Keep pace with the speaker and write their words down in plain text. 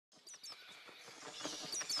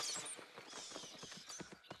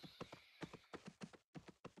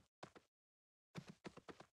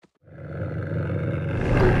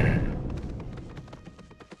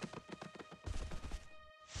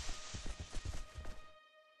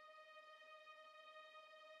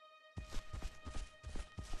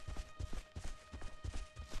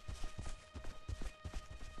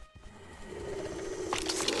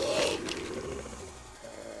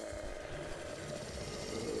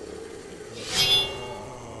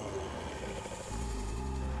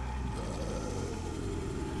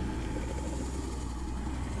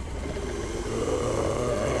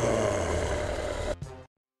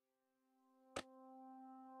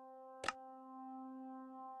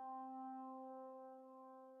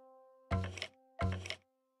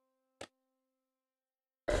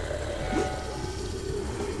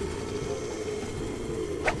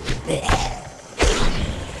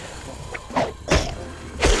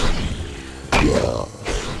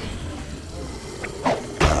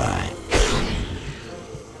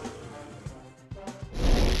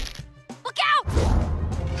Look out!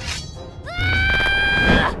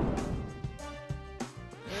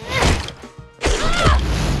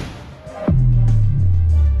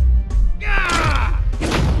 Ah!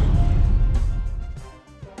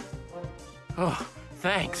 Oh,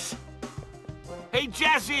 thanks. Hey,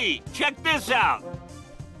 Jesse, check this out.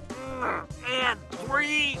 And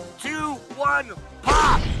 3, 2, 1,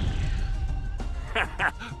 pop!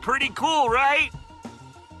 Pretty cool, right?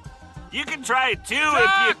 You can try it too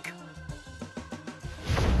if you...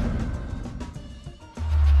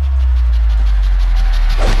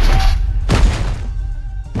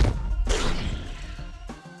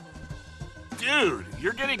 Dude,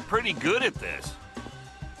 you're getting pretty good at this.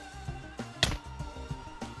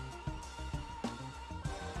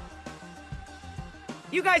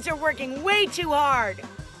 You guys are working way too hard.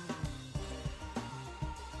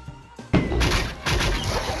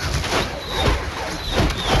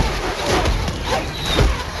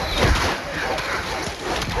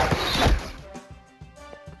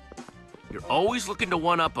 You're always looking to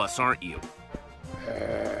one-up us, aren't you?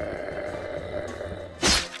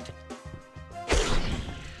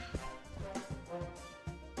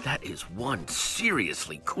 That is one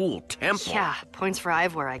seriously cool temple. Yeah, points for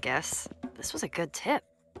Ivor, I guess. This was a good tip.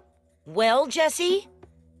 Well, Jesse?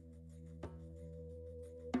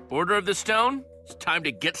 Order of the Stone, it's time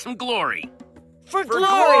to get some glory. For glory!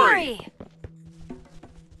 Glory!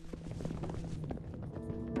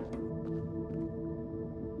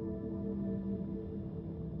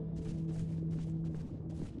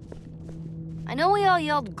 I know we all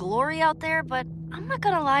yelled glory out there, but I'm not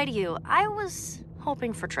gonna lie to you. I was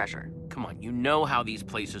hoping for treasure. Come on, you know how these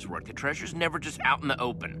places work. The treasure's never just out in the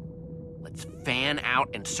open. Let's fan out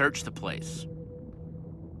and search the place.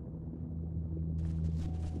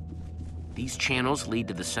 These channels lead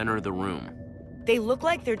to the center of the room. They look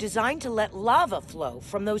like they're designed to let lava flow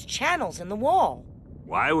from those channels in the wall.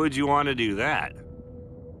 Why would you want to do that?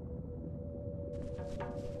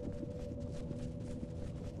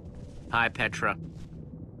 Hi, Petra.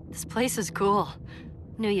 This place is cool.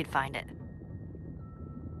 Knew you'd find it.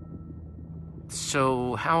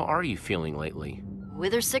 So, how are you feeling lately?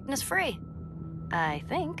 Wither sickness free, I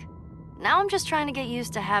think. Now I'm just trying to get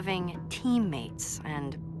used to having teammates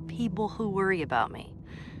and people who worry about me.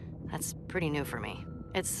 That's pretty new for me.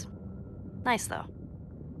 It's nice, though.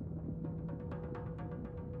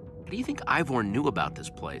 What do you think Ivor knew about this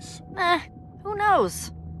place? Who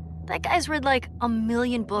knows? That guy's read like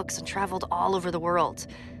 1,000,000 books and traveled all over the world.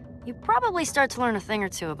 You probably start to learn a thing or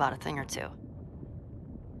two about a thing or two.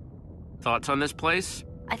 Thoughts on this place?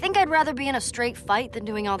 I think I'd rather be in a straight fight than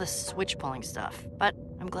doing all this switch-pulling stuff, but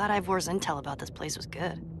I'm glad Ivor's intel about this place was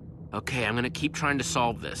good. Okay, I'm gonna keep trying to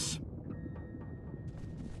solve this.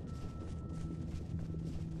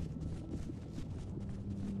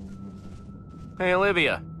 Hey,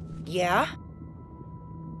 Olivia. Yeah?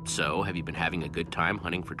 So, have you been having a good time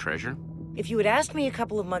hunting for treasure? If you had asked me a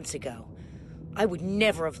couple of months ago, I would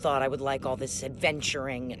never have thought I would like all this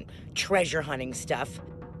adventuring and treasure hunting stuff.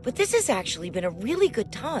 But this has actually been a really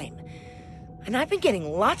good time. And I've been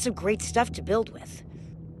getting lots of great stuff to build with.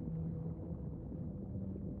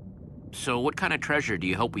 So, what kind of treasure do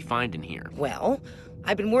you hope we find in here? Well,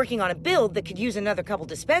 I've been working on a build that could use another couple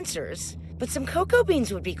dispensers, but some cocoa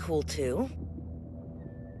beans would be cool too.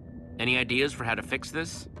 Any ideas for how to fix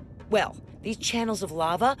this? Well, these channels of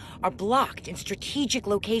lava are blocked in strategic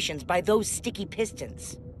locations by those sticky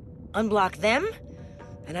pistons. Unblock them,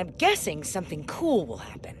 and I'm guessing something cool will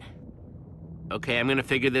happen. Okay, I'm gonna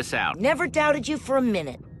figure this out. Never doubted you for a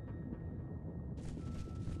minute.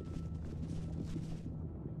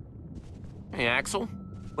 Hey, Axel.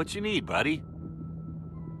 What you need, buddy?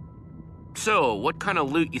 So, what kind of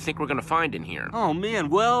loot you think we're gonna find in here? Oh man,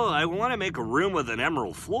 well, I want to make a room with an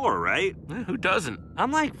emerald floor, right? Who doesn't?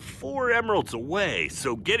 I'm like 4 emeralds away,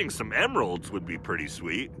 so getting some emeralds would be pretty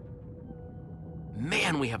sweet.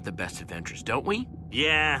 Man, we have the best adventures, don't we?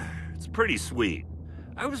 Yeah, it's pretty sweet.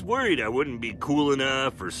 I was worried I wouldn't be cool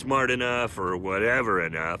enough or smart enough or whatever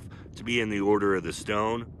enough to be in the Order of the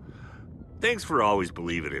Stone. Thanks for always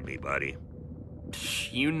believing in me, buddy.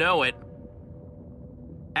 You know it.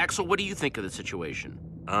 Axel, what do you think of the situation?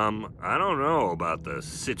 I don't know about the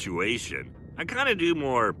situation. I kind of do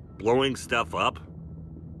more blowing stuff up.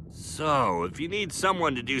 So, if you need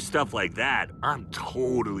someone to do stuff like that, I'm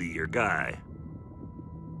totally your guy.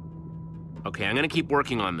 Okay, I'm gonna keep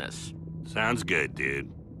working on this. Sounds good, dude.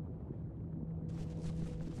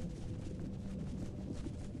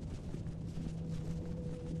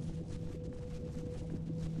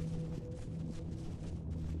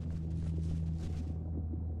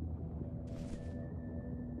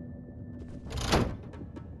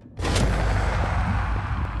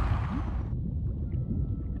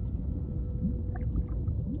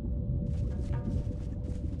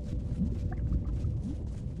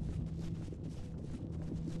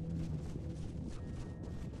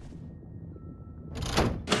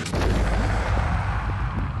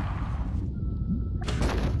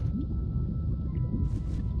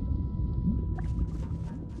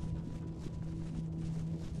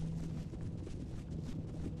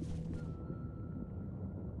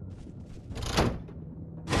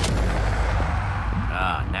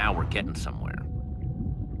 getting somewhere.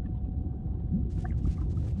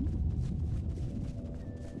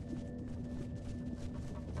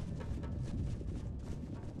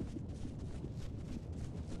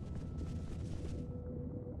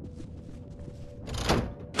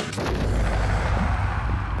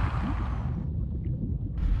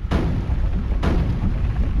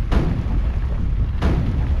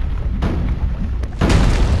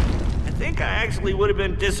 I actually would have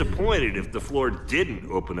been disappointed if the floor didn't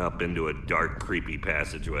open up into a dark, creepy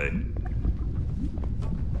passageway.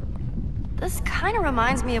 This kind of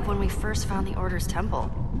reminds me of when we first found the Order's temple.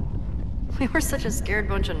 We were such a scared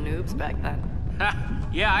bunch of noobs back then. Ha!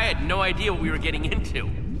 Yeah, I had no idea what we were getting into.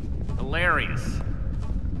 Hilarious.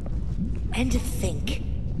 And to think,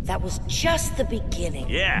 that was just the beginning.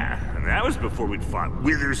 Yeah, and that was before we'd fought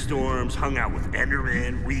wither storms, hung out with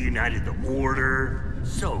Endermen, reunited the Order.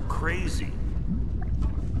 So crazy.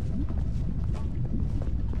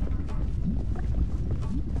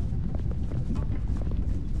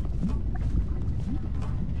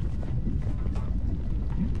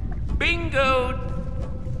 Bingo!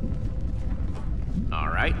 All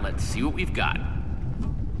right, let's see what we've got.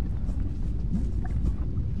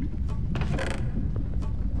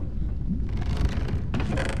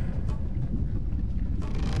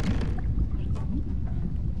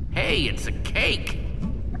 Hey, it's a cake!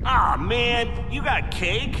 Aw, man, you got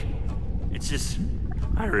cake? It's just,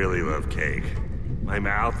 I really love cake. My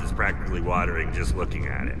mouth is practically watering just looking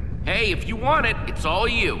at it. Hey, if you want it, it's all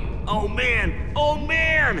you. Oh man! Oh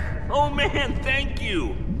man! Oh man, thank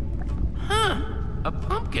you! Huh, a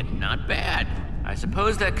pumpkin, not bad. I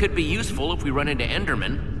suppose that could be useful if we run into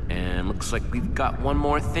Endermen. And looks like we've got one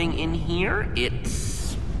more thing in here.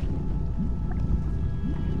 It's...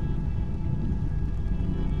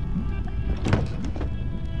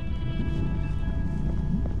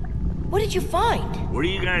 What did you find? What are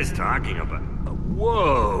you guys talking about?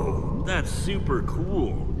 Whoa, that's super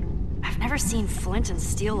cool. I've never seen flint and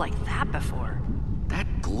steel like that before.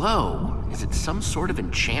 that glow. Is it some sort of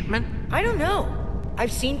enchantment? I don't know.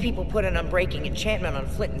 I've seen people put an unbreaking enchantment on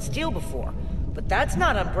flint and steel before, but that's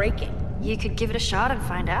not unbreaking. You could give it a shot and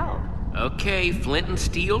find out. Okay, flint and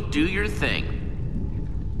steel, do your thing.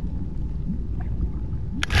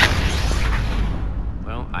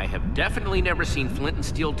 Well, I have definitely never seen flint and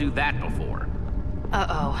steel do that before.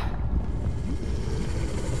 Uh-oh.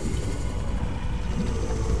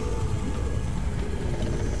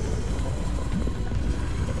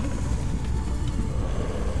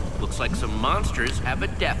 Looks like some monsters have a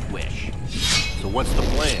death wish. So what's the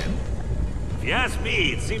plan? If you ask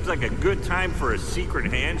me, it seems like a good time for a secret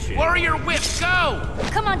handshake. Warrior whip, go!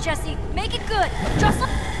 Come on, Jesse. Make it good. Just like...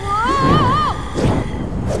 Whoa!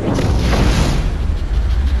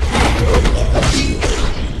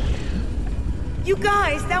 You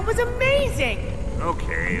guys, that was amazing!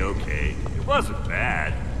 Okay, okay. It wasn't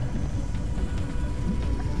bad.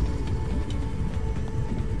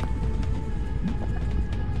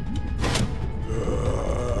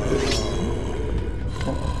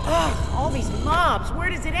 Ugh, all these mobs, where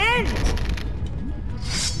does it end?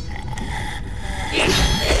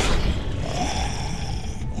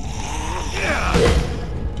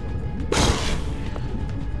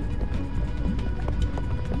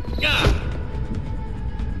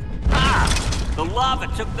 The lava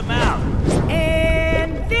took them out.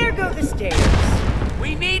 And there go the stairs.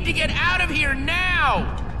 We need to get out of here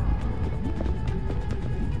now!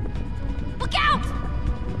 Look out!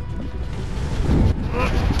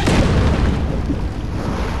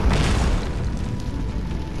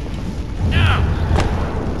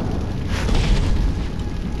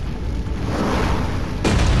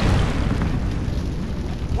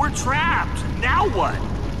 We're trapped. Now what?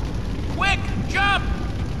 Quick, jump!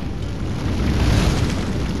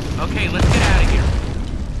 Okay, let's get out of here.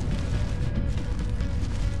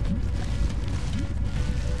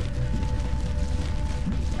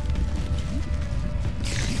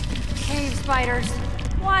 Cave spiders.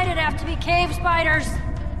 Why'd it have to be cave spiders?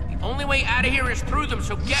 The only way out of here is through them,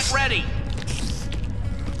 so get ready.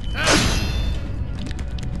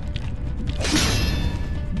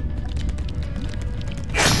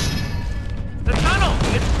 The tunnel!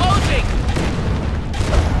 It's closing!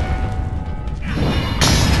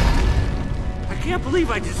 I can't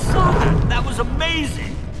believe I just saw that. That was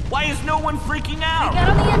amazing. Why is no one freaking out? Get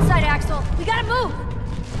on the inside, Axel. We gotta move.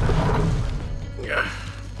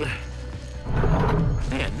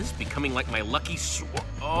 Man, this is becoming like my lucky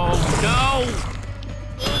Oh, no!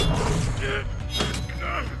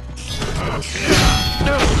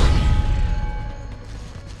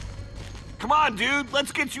 Come on, dude.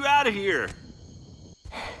 Let's get you out of here.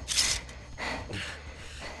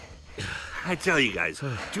 I tell you guys,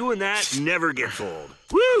 doing that never gets old.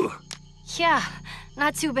 Woo! Yeah,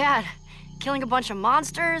 not too bad. Killing a bunch of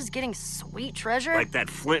monsters, getting sweet treasure. Like that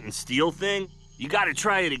flint and steel thing? You gotta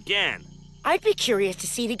try it again. I'd be curious to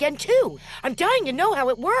see it again, too. I'm dying to know how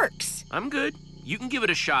it works. I'm good. You can give it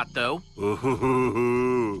a shot, though.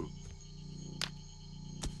 Ooh.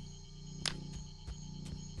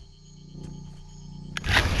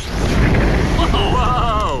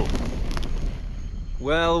 Whoa!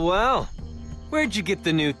 Well, well. Where'd you get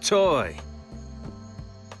the new toy?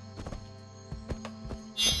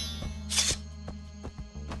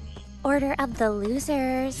 Order of the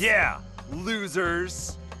losers. Yeah,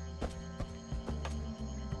 losers.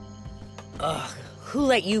 Ugh, who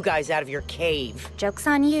let you guys out of your cave? Joke's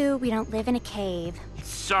on you, we don't live in a cave.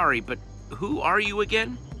 Sorry, but who are you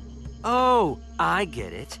again? Oh, I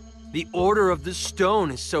get it. The Order of the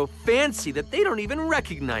Stone is so fancy that they don't even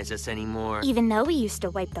recognize us anymore. Even though we used to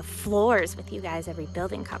wipe the floors with you guys every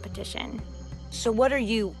building competition. So what are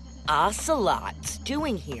you ocelots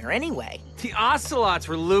doing here, anyway? The Ocelots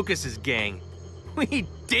were Lukas's gang. We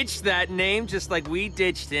ditched that name just like we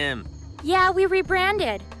ditched him. Yeah, we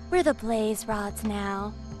rebranded. We're the Blaze Rods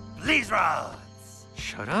now. Blaze rods.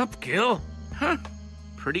 Shut up, Gil. Huh.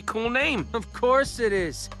 Pretty cool name. Of course it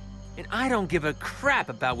is. And I don't give a crap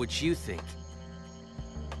about what you think.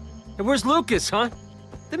 And where's Lukas, huh?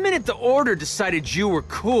 The minute the Order decided you were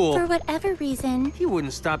cool, For whatever reason, he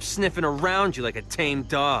wouldn't stop sniffing around you like a tame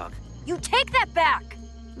dog. You take that back!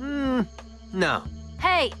 No.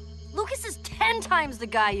 Hey, Lukas is 10 times the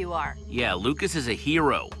guy you are. Yeah, Lukas is a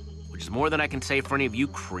hero, which is more than I can say for any of you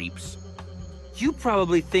creeps. You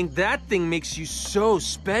probably think that thing makes you so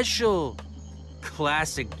special.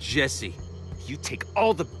 Classic Jesse. You take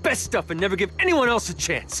all the best stuff and never give anyone else a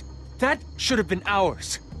chance. That should have been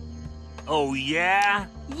ours. Oh, yeah?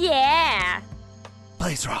 yeah!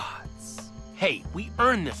 Blaze rods. Hey, we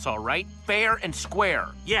earned this, all right? Fair and square.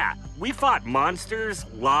 Yeah, we fought monsters,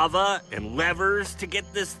 lava, and levers to get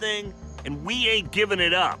this thing, and we ain't giving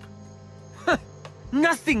it up.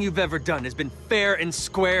 Nothing you've ever done has been fair and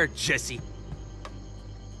square, Jesse.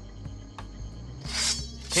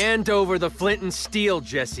 Hand over the flint and steel,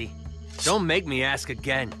 Jesse. Don't make me ask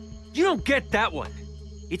again. You don't get that one.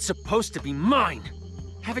 It's supposed to be mine.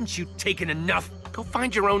 Haven't you taken enough? Go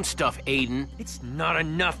find your own stuff, Aiden. It's not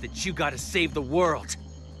enough that you gotta save the world.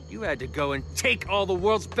 You had to go and take all the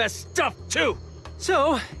world's best stuff, too.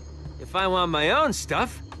 So, if I want my own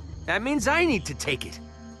stuff, that means I need to take it.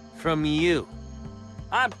 From you.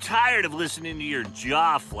 I'm tired of listening to your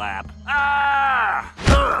jaw flap. Ah!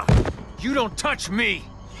 Ugh! You don't touch me!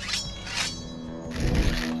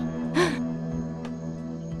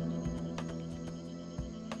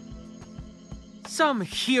 Some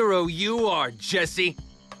hero you are, Jesse.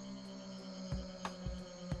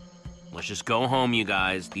 Let's just go home, you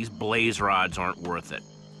guys. These blaze rods aren't worth it.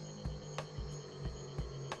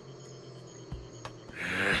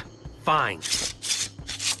 Fine.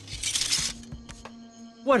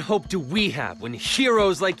 What hope do we have when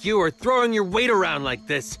heroes like you are throwing your weight around like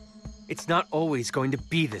this? It's not always going to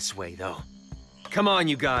be this way, though. Come on,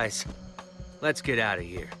 you guys. Let's get out of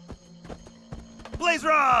here. Blaze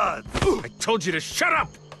rods. I told you to shut up!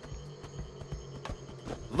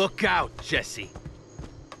 Look out, Jesse.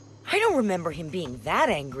 I don't remember him being that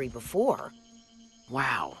angry before.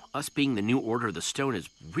 Wow, us being the new Order of the Stone is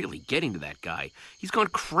really getting to that guy. He's gone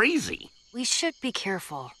crazy. We should be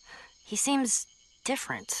careful. He seems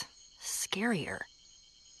different, scarier.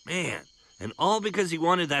 Man, and all because he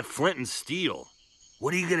wanted that flint and steel.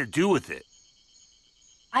 What are you gonna do with it?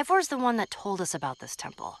 Ivor's the one that told us about this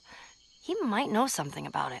temple. He might know something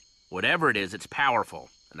about it. Whatever it is, it's powerful,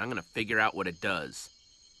 and I'm gonna figure out what it does.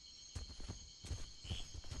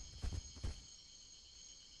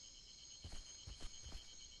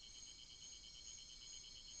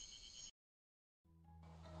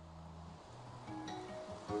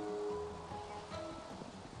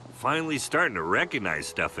 Finally starting to recognize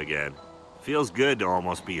stuff again. Feels good to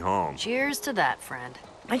almost be home. Cheers to that, friend.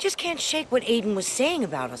 I just can't shake what Aiden was saying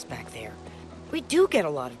about us back there. We do get a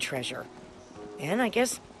lot of treasure. And I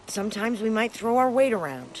guess sometimes we might throw our weight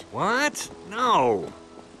around. What? No.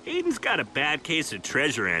 Aiden's got a bad case of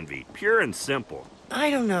treasure envy, pure and simple. I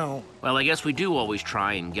don't know. Well, I guess we do always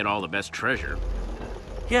try and get all the best treasure.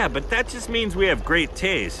 Yeah, but that just means we have great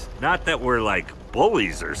taste, not that we're like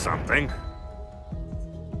bullies or something.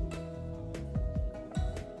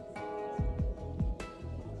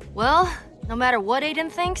 Well, no matter what Aiden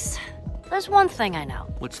thinks, there's one thing I know.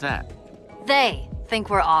 What's that? They think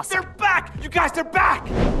we're awesome. They're back! You guys, they're back!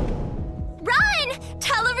 Run!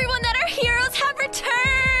 Tell everyone that our heroes have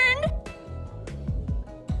returned!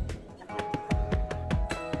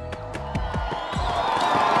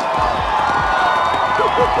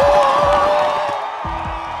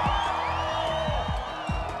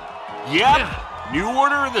 Yep, New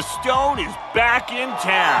Order of the Stone is back in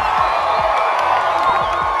town.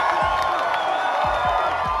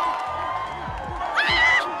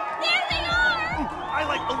 There they are! I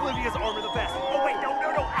like Olivia's armor the best. Oh, wait, no,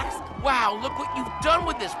 ask. Wow, look what you've done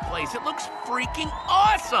with this place. It looks freaking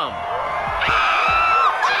awesome.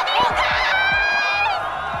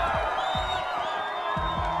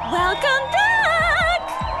 Welcome back!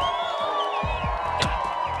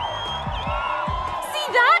 See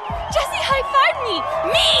that? Jesse high-fived me!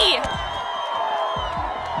 Me!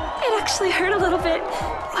 It actually hurt a little bit.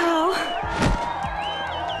 Wow.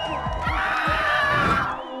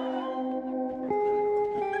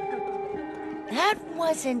 That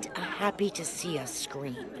wasn't a happy to see us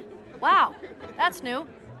scream. Wow, that's new.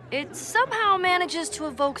 It somehow manages to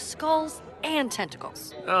evoke skulls and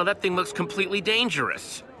tentacles. Oh, that thing looks completely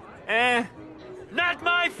dangerous. Not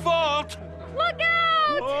my fault! Look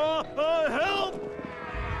out! Help!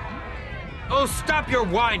 Oh, stop your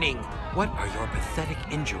whining! What are your pathetic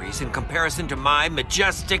injuries in comparison to my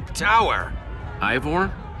majestic tower?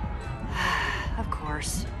 Ivor? Of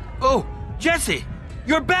course. Oh, Jesse!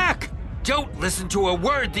 You're back! Don't listen to a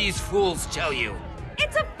word these fools tell you.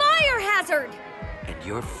 It's a fire hazard! And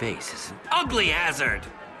your face is an ugly hazard.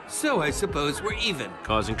 So I suppose we're even.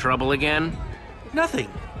 Causing trouble again? Nothing.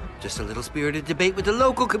 Just a little spirited debate with the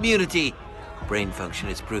local community. Brain function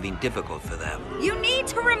is proving difficult for them. You need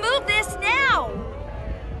to remove this now!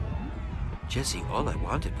 Jesse, all I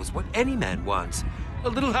wanted was what any man wants. A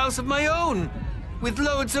little house of my own, with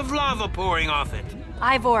loads of lava pouring off it.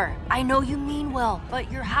 Ivor, I know you mean well,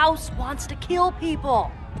 but your house wants to kill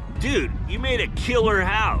people. Dude, you made a killer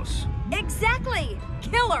house. Exactly!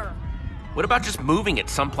 Killer! What about just moving it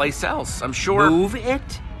someplace else? I'm sure... Move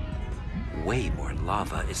it? Way more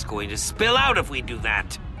lava is going to spill out if we do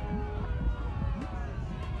that.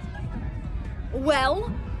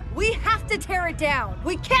 Well, we have to tear it down.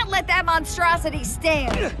 We can't let that monstrosity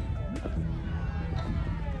stand.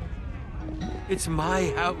 It's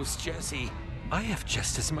my house, Jesse. I have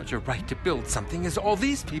just as much a right to build something as all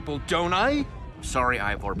these people, don't I? Sorry,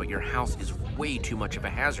 Ivor, but your house is way too much of a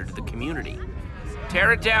hazard to the community.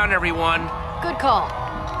 Tear it down, everyone. Good call.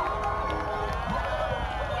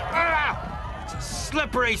 It's a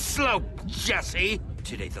slippery slope, Jesse.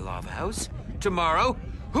 Today the lava house. Tomorrow,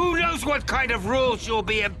 who knows what kind of rules you'll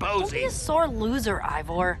be Don't be imposing. a sore loser,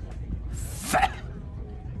 Ivor.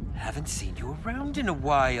 Haven't seen you around in a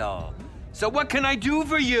while. So what can I do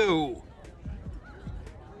for you?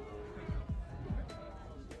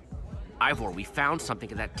 Ivor, we found something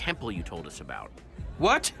in that temple you told us about.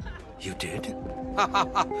 What? You did?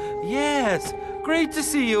 Yes, great to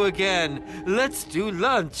see you again. Let's do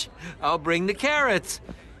lunch. I'll bring the carrots.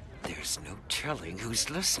 There's no telling who's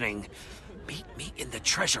listening. Meet me in the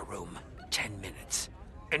treasure room. 10 minutes.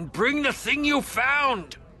 And bring the thing you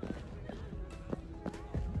found.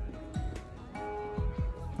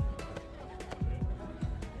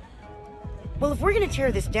 Well, if we're gonna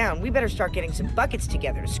tear this down, we better start getting some buckets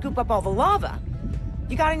together to scoop up all the lava.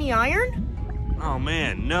 You got any iron? Oh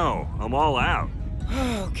man, no. I'm all out.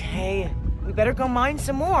 Okay, we better go mine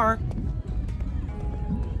some more.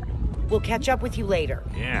 We'll catch up with you later.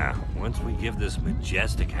 Yeah, once we give this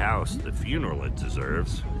majestic house the funeral it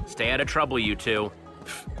deserves. Stay out of trouble, you two.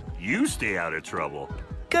 You stay out of trouble.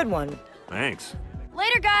 Good one. Thanks.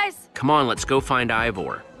 Later, guys. Come on, let's go find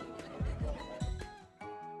Ivor.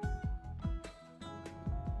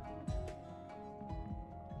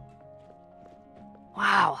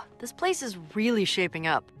 Wow, this place is really shaping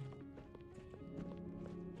up.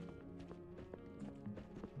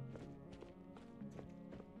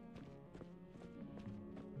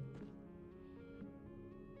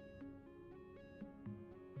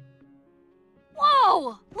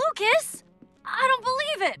 Whoa, Lukas! I don't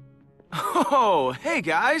believe it! Oh, hey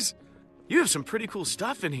guys! You have some pretty cool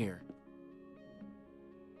stuff in here.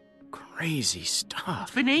 Crazy It's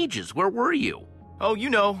stuff. been ages. Where were you? Oh, you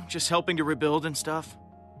know, just helping to rebuild and stuff.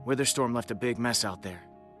 Witherstorm left a big mess out there.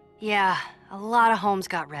 Yeah, a lot of homes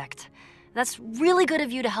got wrecked. That's really good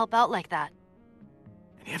of you to help out like that.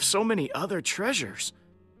 And you have so many other treasures.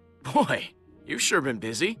 Boy, you've sure been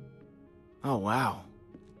busy. Oh, wow.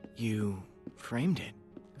 You framed it.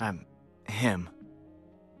 Him.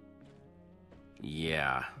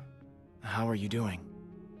 Yeah. How are you doing?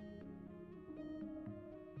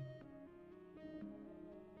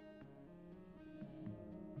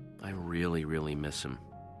 I really, really miss him.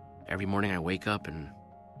 Every morning I wake up and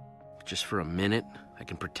just for a minute, I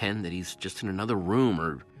can pretend that he's just in another room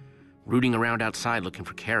or rooting around outside looking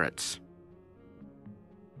for carrots.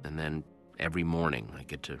 And then every morning I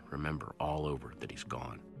get to remember all over that he's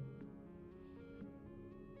gone.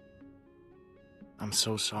 I'm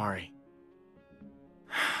so sorry.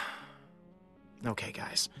 Okay,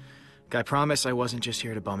 guys. I promise I wasn't just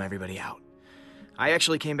here to bum everybody out. I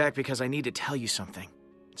actually came back because I need to tell you something.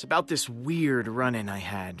 It's about this weird run-in I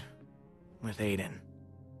had with Aiden.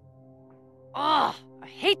 Ugh, I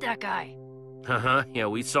hate that guy. Yeah,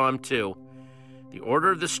 we saw him too. The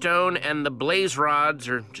Order of the Stone and the Blaze Rods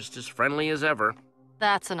are just as friendly as ever.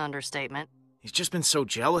 That's an understatement. He's just been so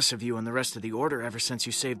jealous of you and the rest of the Order ever since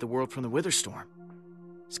you saved the world from the Witherstorm.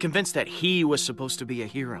 He's convinced that he was supposed to be a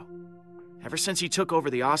hero. Ever since he took over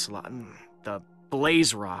the Ocelot and the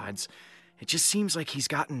Blaze Rods, it just seems like he's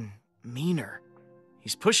gotten meaner.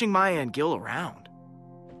 He's pushing Maya and Gil around.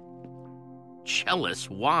 Jealous?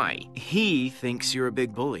 Why? He thinks you're a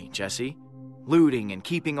big bully, Jesse. Looting and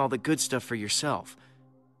keeping all the good stuff for yourself.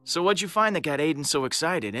 So what'd you find that got Aiden so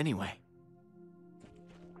excited anyway?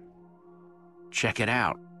 Check it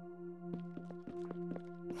out.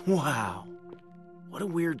 Wow. What a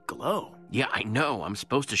weird glow. Yeah, I know. I'm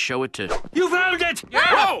supposed to show it to... You found it!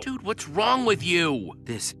 Yeah! Dude, what's wrong with you?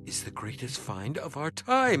 This is the greatest find of our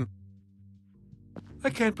time. I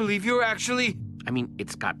can't believe you're actually... I mean,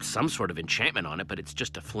 it's got some sort of enchantment on it, but it's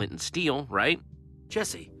just a flint and steel, right?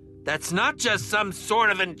 Jesse, that's not just some sort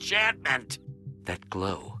of enchantment. That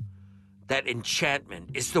glow, that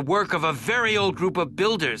enchantment is the work of a very old group of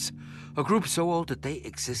builders. A group so old that they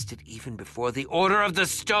existed even before the Order of the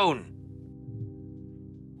Stone.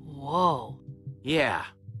 Whoa. Yeah.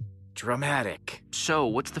 Dramatic. So,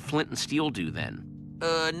 what's the flint and steel do then?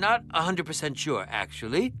 Not 100% sure,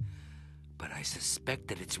 actually. But I suspect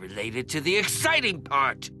that it's related to the exciting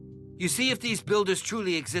part. You see, if these builders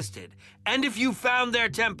truly existed, and if you found their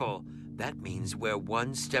temple, that means we're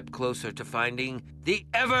one step closer to finding the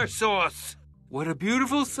Eversource. What a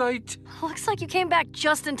beautiful sight. Looks like you came back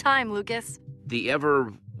just in time, Lukas. The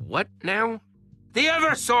what now? The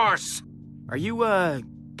Eversource! Are you,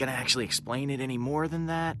 gonna actually explain it any more than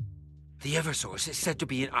that? The Eversource is said to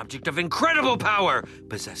be an object of incredible power,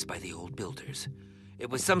 possessed by the old builders. It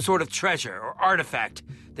was some sort of treasure or artifact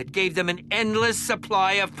that gave them an endless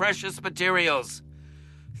supply of precious materials.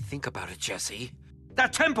 Think about it, Jesse.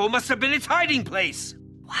 That temple must have been its hiding place!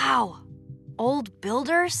 Wow. Old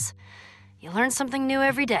builders? You learn something new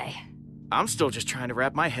every day. I'm still just trying to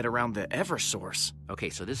wrap my head around the Eversource. Okay,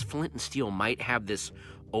 so this flint and steel might have this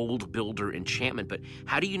old builder enchantment, but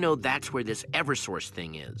how do you know that's where this Eversource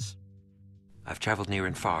thing is? I've traveled near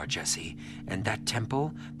and far, Jesse, and that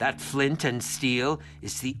temple, that flint and steel,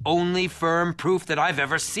 is the only firm proof that I've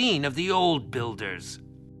ever seen of the old builders.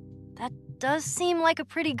 That does seem like a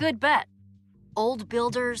pretty good bet. Old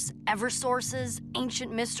builders, Eversources,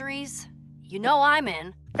 ancient mysteries. You know I'm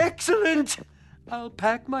in. Excellent! I'll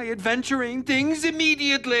pack my adventuring things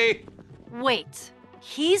immediately. Wait,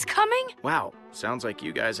 he's coming? Wow, sounds like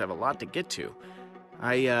you guys have a lot to get to.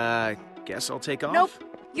 I, guess I'll take off? Nope,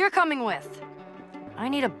 you're coming with. I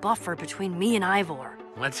need a buffer between me and Ivor.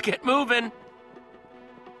 Let's get moving.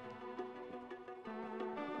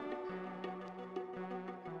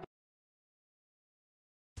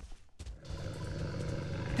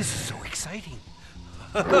 This is so exciting.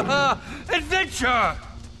 Adventure!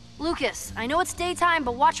 Lukas, I know it's daytime,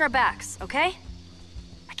 but watch our backs, okay?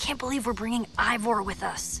 I can't believe we're bringing Ivor with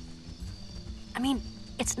us. I mean,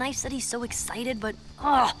 it's nice that he's so excited, but,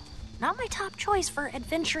 not my top choice for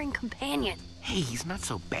adventuring companion. Hey, he's not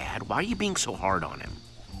so bad. Why are you being so hard on him?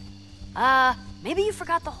 Maybe you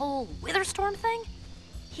forgot the whole Witherstorm thing?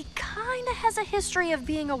 He kinda has a history of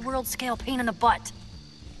being a world-scale pain in the butt.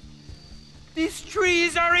 These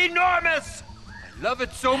trees are enormous! I love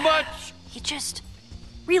it so much! He just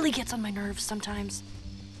really gets on my nerves sometimes.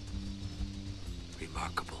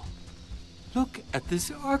 Remarkable. Look at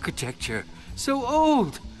this architecture. So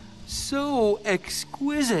old. So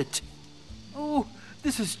exquisite. Oh,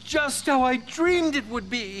 this is just how I dreamed it would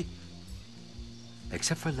be.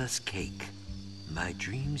 Except for less cake. My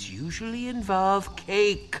dreams usually involve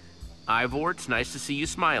cake. Ivor, it's nice to see you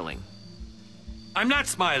smiling. I'm not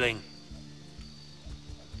smiling.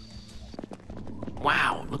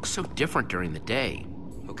 Wow, it looks so different during the day.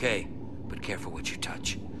 Okay, but careful what you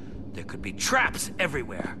touch. There could be traps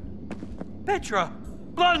everywhere. Petra!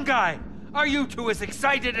 Blonde guy! Are you two as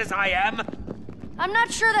excited as I am? I'm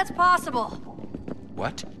not sure that's possible.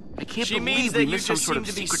 What? I can't She believe means we that you missed some just sort seem of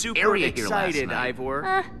to be secret super area here last excited, night.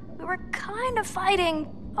 Ivor. We were kind of fighting,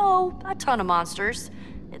 a ton of monsters.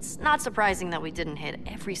 It's not surprising that we didn't hit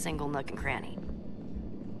every single nook and cranny.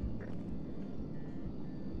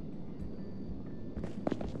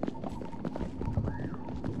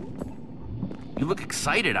 You look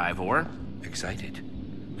excited, Ivor. excited.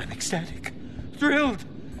 I'm ecstatic. Thrilled.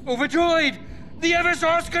 Overjoyed. The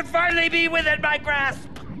Eversource could finally be within my grasp.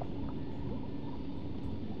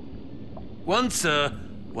 Once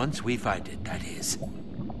we find it, that is.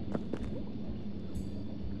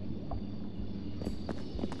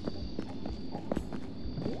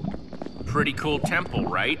 Pretty cool temple,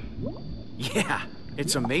 right? Yeah,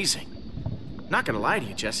 it's amazing. Not gonna lie to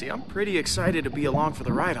you, Jesse, I'm pretty excited to be along for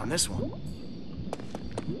the ride on this one.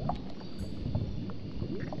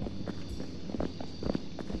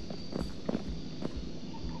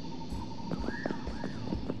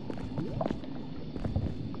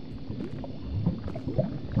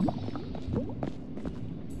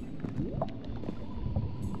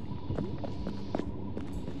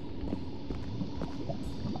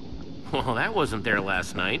 Well, that wasn't there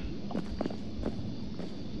last night.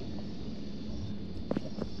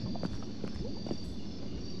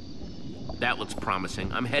 That looks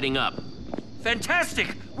promising. I'm heading up.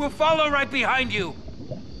 Fantastic! We'll follow right behind you.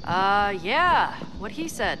 Yeah, what he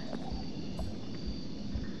said.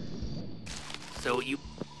 So you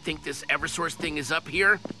think this Eversource thing is up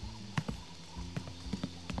here?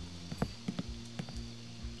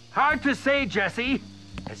 Hard to say, Jesse.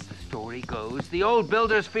 As the story goes, the old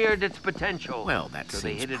builders feared its potential. Well, that so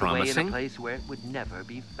they seems hid it promising. away in a place where it would never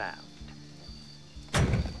be found.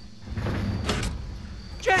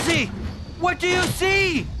 Jesse! What do you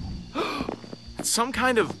see? Some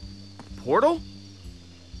kind of portal?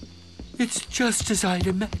 It's just as I'd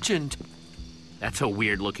imagined. That's a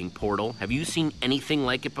weird-looking portal. Have you seen anything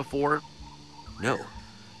like it before? No.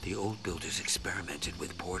 The old builders experimented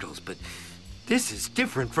with portals, but this is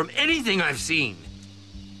different from anything I've seen.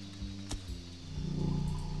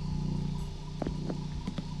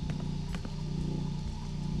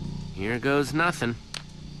 Here goes nothing.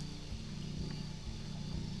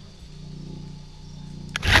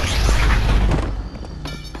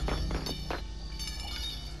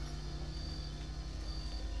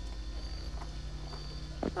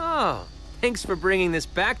 Oh, thanks for bringing this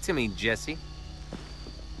back to me, Jesse.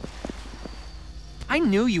 I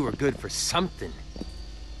knew you were good for something.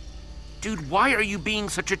 Dude, why are you being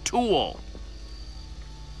such a tool?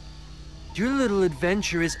 Your little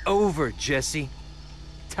adventure is over, Jesse.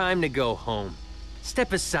 Time to go home.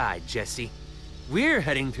 Step aside, Jesse. We're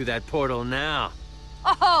heading through that portal now.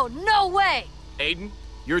 Oh, no way! Aiden,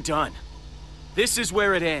 you're done. This is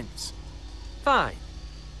where it ends. Fine.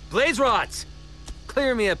 Blaze rods!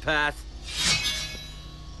 Clear me a path.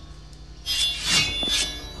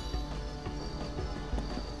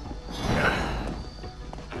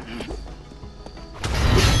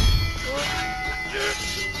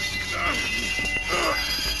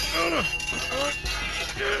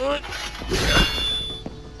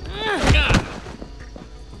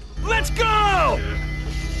 Let's go!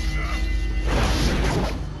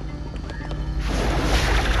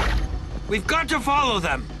 We've got to follow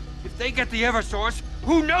them. If they get the Eversource,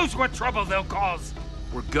 who knows what trouble they'll cause?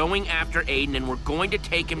 We're going after Aiden and we're going to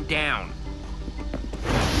take him down.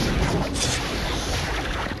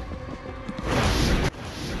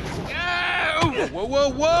 Whoa, whoa,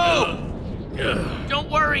 whoa! Don't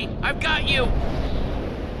worry, I've got you.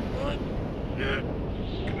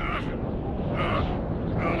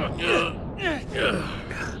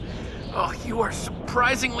 Oh, you are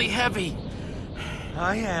surprisingly heavy.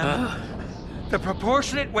 I am. The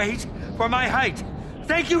proportionate weight for my height.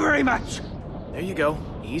 Thank you very much. There you go.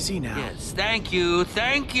 Easy now. Yes, thank you,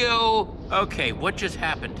 thank you. Okay, what just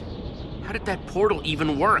happened? How did that portal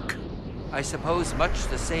even work? I suppose much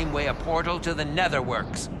the same way a portal to the Nether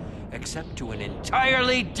works, except to an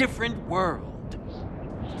entirely different world.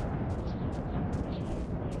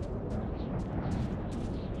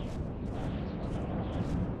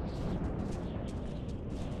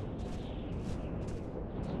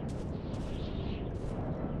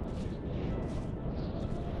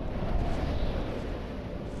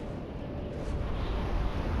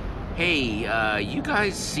 Hey, you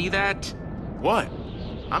guys see that? What?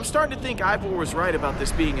 I'm starting to think Ivor was right about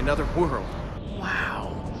this being another world.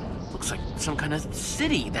 Wow. Looks like some kind of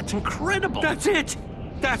city. That's incredible. That's it!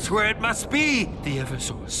 That's where it must be! The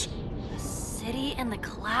Eversource. The city in the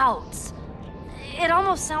clouds. It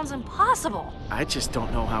almost sounds impossible. I just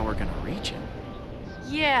don't know how we're gonna reach it.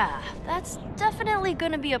 Yeah, that's definitely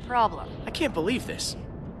gonna be a problem. I can't believe this.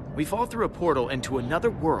 We fall through a portal into another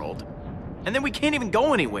world, and then we can't even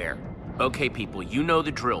go anywhere. Okay, people, you know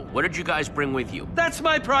the drill. What did you guys bring with you? That's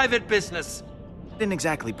my private business. Didn't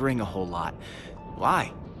exactly bring a whole lot.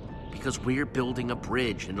 Why? Because we're building a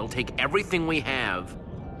bridge, and it'll take everything we have.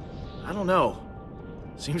 I don't know.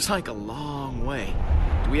 Seems like a long way.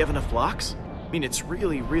 Do we have enough blocks? I mean, it's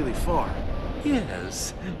really, really far.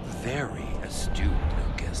 Yes, very astute,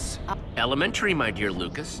 Lukas. Elementary, my dear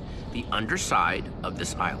Lukas. The underside of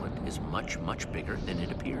this island is much, much bigger than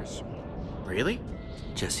it appears. Really?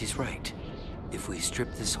 Jesse's right. If we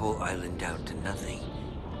strip this whole island down to nothing,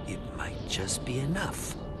 it might just be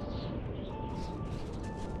enough.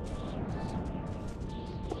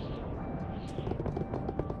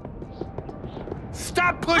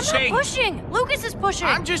 Stop pushing! I'm not pushing! Lukas is pushing!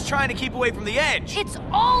 I'm just trying to keep away from the edge. It's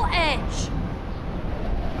all edge!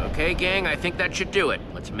 Okay, gang, I think that should do it.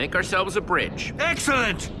 Let's make ourselves a bridge.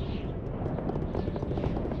 Excellent!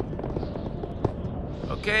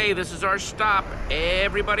 Okay, this is our stop.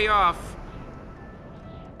 Everybody off.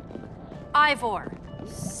 Ivor,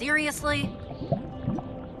 seriously?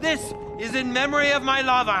 This is in memory of my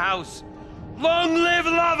lava house. Long live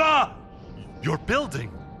lava! Your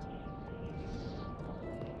building.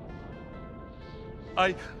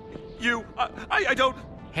 I don't...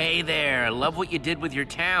 Hey there, love what you did with your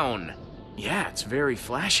town. Yeah, it's very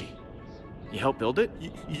flashy. You helped build it?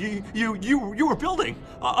 You were building.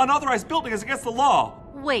 Unauthorized building is against the law.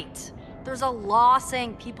 Wait, there's a law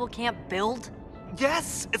saying people can't build?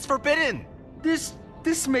 Yes, it's forbidden. This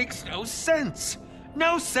makes no sense.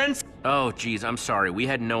 No sense. Oh, geez, I'm sorry. We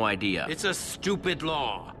had no idea. It's a stupid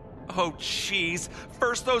law. Oh, jeez.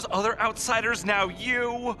 First those other outsiders, now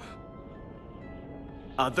you.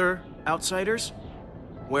 Other outsiders?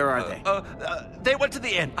 Where are they? They went to the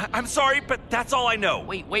inn. I'm sorry, but that's all I know.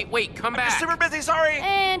 Wait, come I'm back. just super busy, sorry.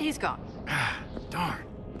 And he's gone. Darn.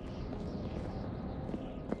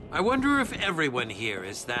 I wonder if everyone here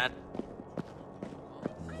is that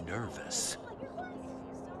nervous.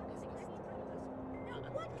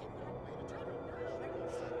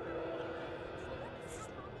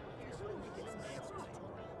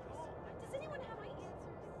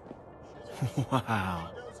 Wow.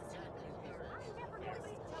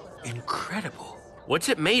 Incredible. What's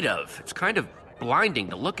it made of? It's kind of blinding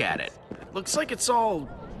to look at it. Looks like it's all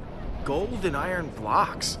gold and iron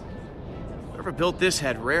blocks. Whoever built this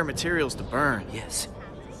had rare materials to burn. Yes.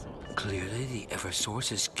 Clearly, the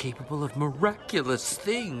Eversource is capable of miraculous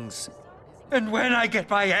things. And when I get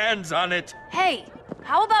my hands on it... Hey,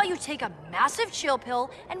 how about you take a massive chill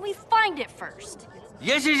pill and we find it first?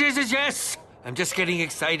 Yes! I'm just getting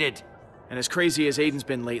excited. And as crazy as Aiden's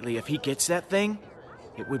been lately, if he gets that thing,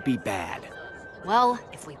 it would be bad. Well,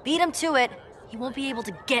 if we beat him to it, he won't be able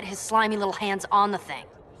to get his slimy little hands on the thing.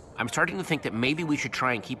 I'm starting to think that maybe we should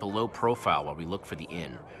try and keep a low profile while we look for the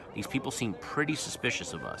inn. These people seem pretty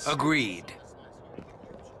suspicious of us. Agreed.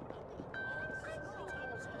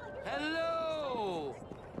 Hello!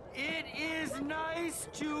 It is nice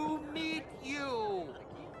to meet you!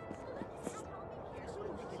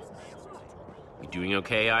 You doing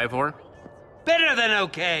okay, Ivor? Better than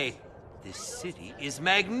okay! This city is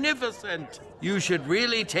magnificent! You should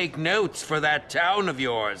really take notes for that town of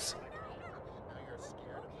yours.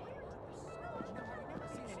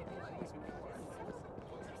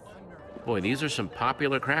 Boy, these are some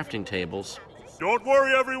popular crafting tables. Don't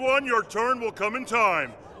worry, everyone. Your turn will come in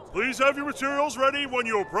time. Please have your materials ready when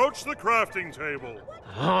you approach the crafting table.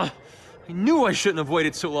 I knew I shouldn't have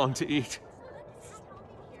waited so long to eat.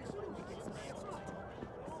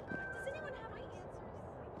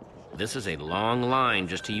 This is a long line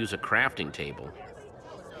just to use a crafting table.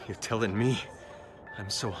 You're telling me? I'm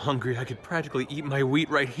so hungry I could practically eat my wheat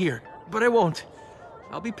right here. But I won't.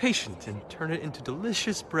 I'll be patient and turn it into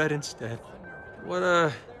delicious bread instead.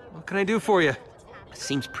 What can I do for you? It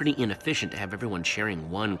seems pretty inefficient to have everyone sharing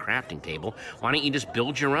one crafting table. Why don't you just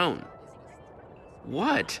build your own?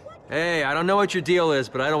 What? Hey, I don't know what your deal is,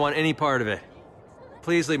 but I don't want any part of it.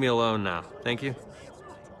 Please leave me alone now. Thank you.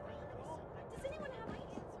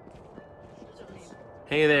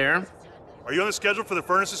 Hey there. Are you on the schedule for the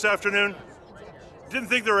furnace this afternoon? Didn't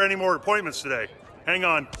think there were any more appointments today. Hang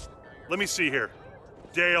on. Let me see here.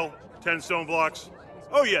 Dale, 10 stone blocks.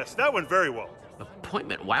 Oh yes, that went very well.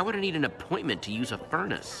 Appointment? Why would I need an appointment to use a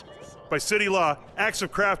furnace? By city law, acts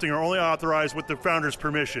of crafting are only authorized with the founder's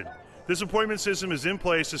permission. This appointment system is in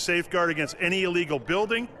place to safeguard against any illegal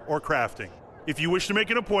building or crafting. If you wish to make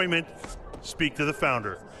an appointment, speak to the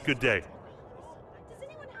founder. Good day.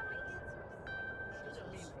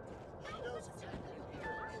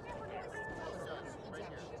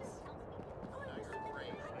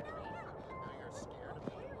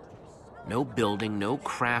 No building, no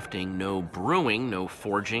crafting, no brewing, no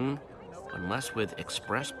forging, unless with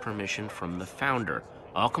express permission from the founder.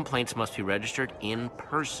 All complaints must be registered in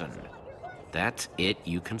person. That's it.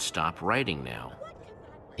 You can stop writing now.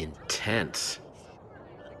 Intense.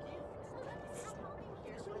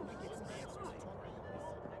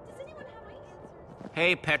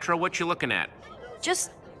 Hey, Petra, what you looking at?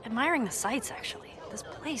 Just admiring the sights, actually. This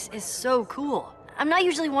place is so cool. I'm not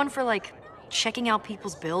usually one for, like, checking out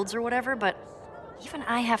people's builds or whatever, but even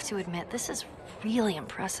I have to admit, this is really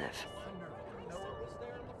impressive.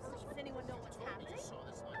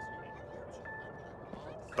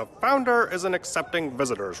 The founder isn't accepting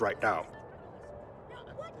visitors right now.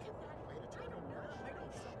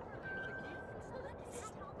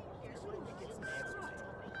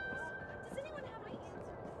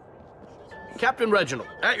 Captain Reginald,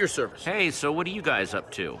 at your service. Hey, so what are you guys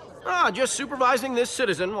up to? Just supervising this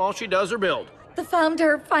citizen while she does her build. The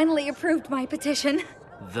founder finally approved my petition.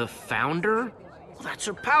 The founder? Well, that's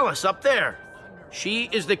her palace up there. She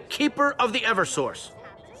is the keeper of the Eversource.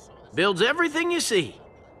 Builds everything you see.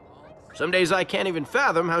 Some days I can't even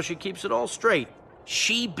fathom how she keeps it all straight.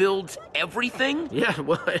 She builds everything? Yeah,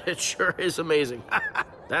 well, it sure is amazing.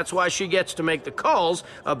 That's why she gets to make the calls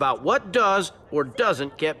about what does or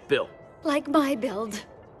doesn't get built. Like my build.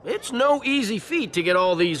 It's no easy feat to get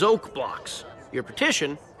all these oak blocks. Your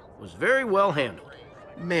petition was very well handled.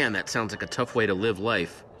 Man, that sounds like a tough way to live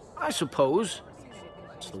life. I suppose.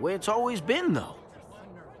 It's the way it's always been, though.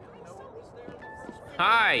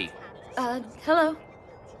 Hi. Hello.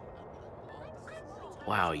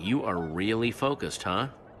 Wow, you are really focused, huh?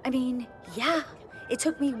 I mean, yeah. It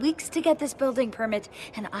took me weeks to get this building permit,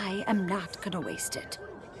 and I am not gonna waste it.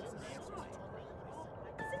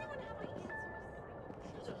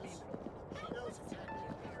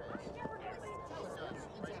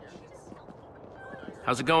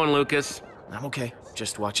 How's it going, Lukas? I'm okay.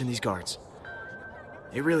 Just watching these guards.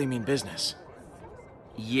 They really mean business.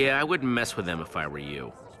 Yeah, I wouldn't mess with them if I were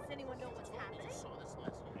you.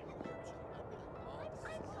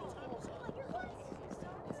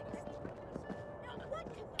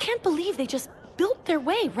 Can't believe they just built their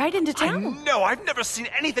way right into town. No, I've never seen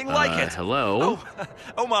anything like it. Hello?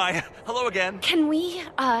 Oh my. Hello again. Can we,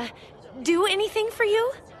 do anything for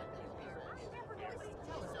you?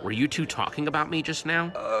 Were you two talking about me just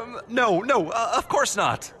now? No, of course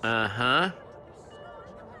not. Uh-huh.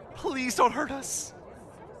 Please don't hurt us.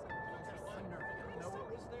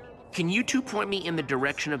 Can you two point me in the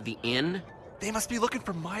direction of the inn? They must be looking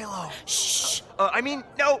for Milo. Shh.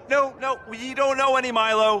 No. We don't know any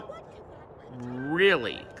Milo.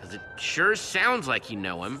 Really? Because it sure sounds like you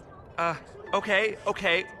know him. Okay.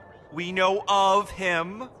 We know of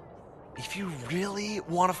him. If you really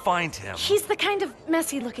want to find him... He's the kind of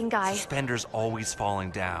messy-looking guy. Suspenders always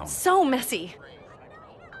falling down. So messy.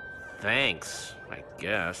 Thanks, I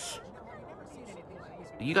guess.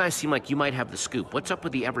 You guys seem like you might have the scoop. What's up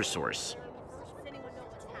with the Eversource?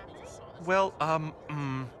 Well,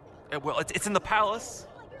 it's in the palace.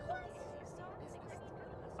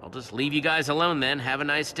 I'll just leave you guys alone then. Have a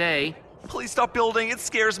nice day. Please stop building. It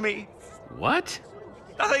scares me. What?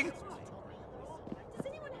 Nothing.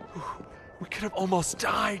 We could have almost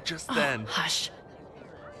died just then. Hush.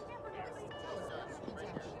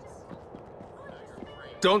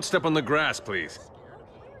 Don't step on the grass, please.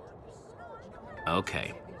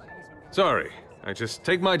 Okay. Sorry. I just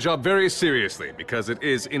take my job very seriously because it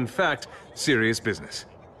is, in fact, serious business.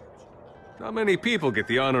 Not many people get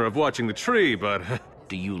the honor of watching the tree, but...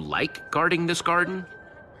 Do you like guarding this garden?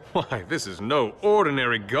 Why, this is no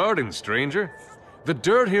ordinary garden, stranger. The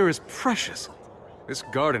dirt here is precious. This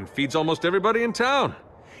garden feeds almost everybody in town.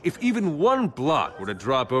 If even one block were to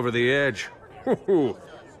drop over the edge,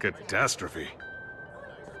 catastrophe.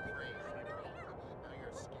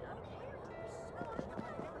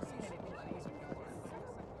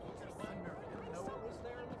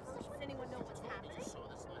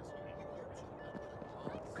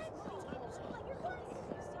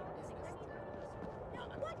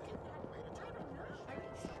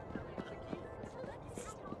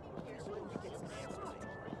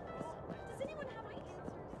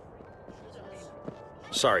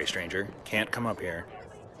 Sorry, stranger. Can't come up here.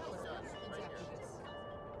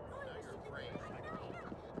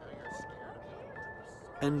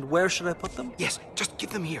 And where should I put them? Yes, just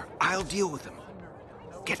get them here. I'll deal with them.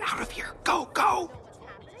 Get out of here. Go!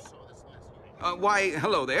 Why,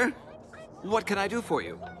 hello there. What can I do for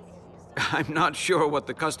you? I'm not sure what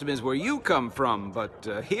the custom is where you come from, but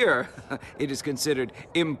here, it is considered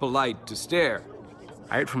impolite to stare.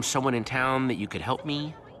 I heard from someone in town that you could help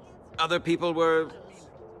me. Other people were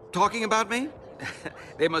talking about me?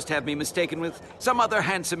 They must have me mistaken with some other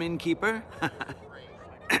handsome innkeeper.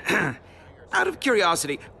 Out of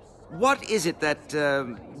curiosity, what is it that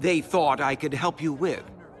they thought I could help you with?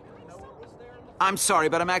 I'm sorry,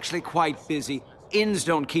 but I'm actually quite busy. Inns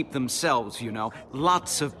don't keep themselves, you know.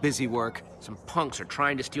 Lots of busy work. Some punks are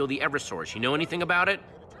trying to steal the Eversource. You know anything about it?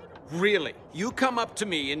 Really? You come up to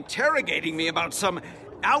me interrogating me about some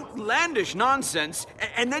outlandish nonsense,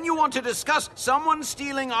 and then you want to discuss someone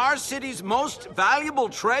stealing our city's most valuable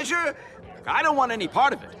treasure? I don't want any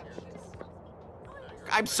part of it.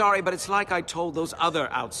 I'm sorry, but it's like I told those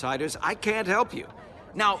other outsiders. I can't help you.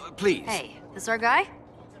 Now, please. Hey, this our guy?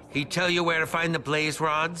 He tell you where to find the blaze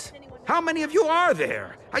rods? How many of you are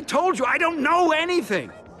there? I told you I don't know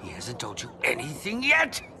anything. He hasn't told you anything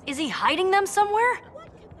yet? Is he hiding them somewhere?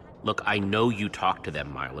 Look, I know you talked to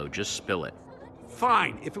them, Milo. Just spill it.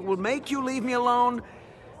 Fine, if it will make you leave me alone.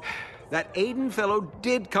 That Aiden fellow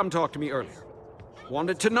did come talk to me earlier.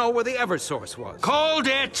 Wanted to know where the Eversource was. Called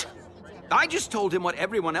it! I just told him what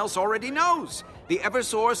everyone else already knows. The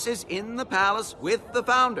Eversource is in the palace with the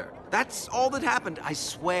Founder. That's all that happened, I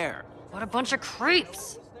swear. What a bunch of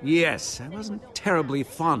creeps. Yes, I wasn't terribly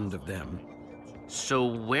fond of them. So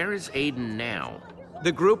where is Aiden now?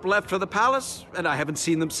 The group left for the palace, and I haven't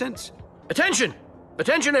seen them since. Attention!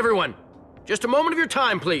 Attention, everyone! Just a moment of your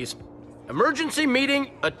time, please. Emergency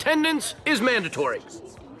meeting attendance is mandatory.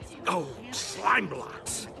 Oh, slime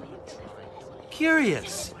blocks.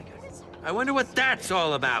 Curious. I wonder what that's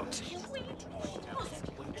all about.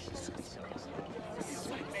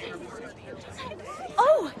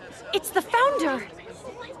 Oh, it's the Founder!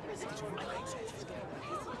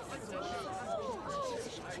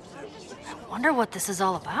 I wonder what this is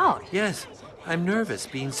all about. Yes, I'm nervous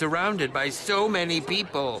being surrounded by so many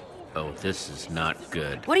people. Oh, this is not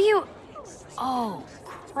good. What are you... Oh,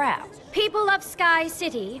 crap. People of Sky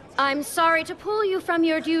City, I'm sorry to pull you from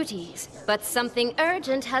your duties, but something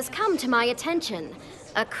urgent has come to my attention.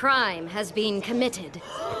 A crime has been committed.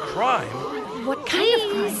 A crime? What kind of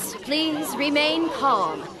crime? Please remain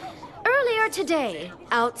calm. Earlier today,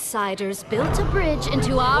 outsiders built a bridge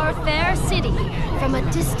into our fair city from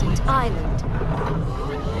a distant island.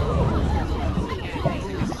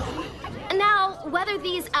 Now, whether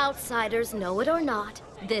these outsiders know it or not,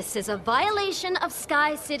 this is a violation of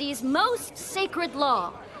Sky City's most sacred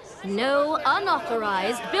law. No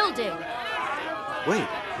unauthorized building. Wait,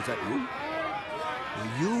 was that you?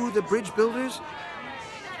 Were you the bridge builders?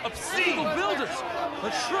 Obscene builders!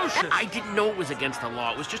 Atrocious! I didn't know it was against the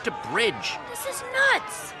law. It was just a bridge. This is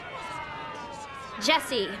nuts!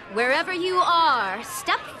 Jesse, wherever you are,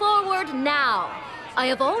 step forward now. I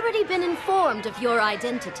have already been informed of your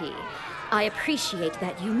identity. I appreciate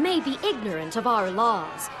that you may be ignorant of our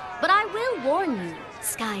laws, but I will warn you,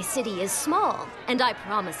 Sky City is small, and I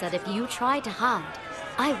promise that if you try to hide,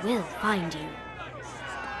 I will find you.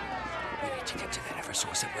 We need to get to that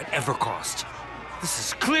Eversource at whatever cost. This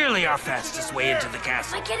is clearly our fastest way into the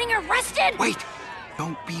castle. Am I getting arrested? Wait!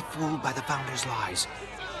 Don't be fooled by the Founder's lies.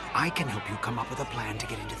 I can help you come up with a plan to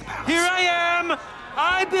get into the palace. Here I am!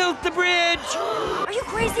 I built the bridge! Are you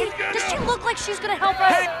crazy? Does she look like she's gonna help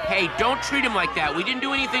us? Hey, don't treat him like that. We didn't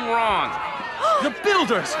do anything wrong. The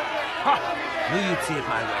builders! Knew you'd see it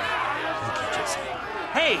my way. Thank you, Jesse.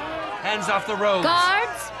 Hey! Hands off the roads!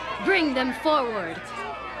 Guards, bring them forward.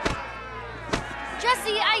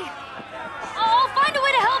 Jesse, I'll find a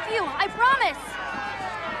way to help you. I promise.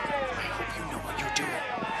 I hope you know what you're doing.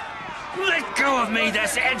 Let go of me,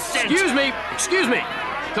 this instant! Excuse me.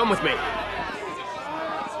 Come with me.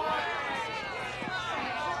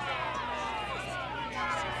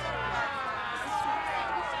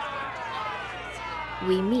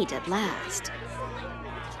 We meet at last.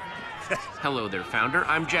 Hello there, Founder.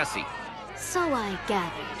 I'm Jesse. So I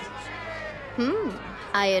gathered.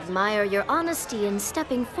 I admire your honesty in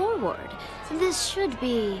stepping forward. This should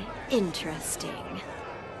be interesting.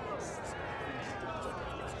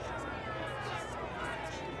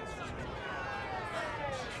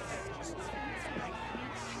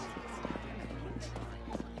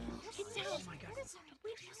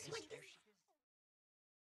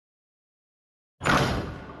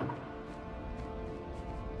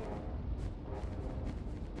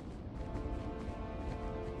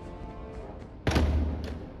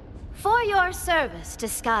 For your service to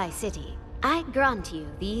Sky City, I grant you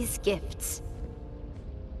these gifts.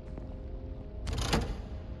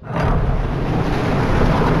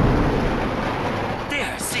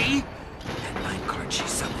 There, see? That minecart she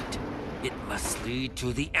summoned. It must lead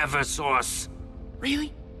to the Eversource.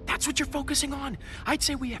 Really? That's what you're focusing on? I'd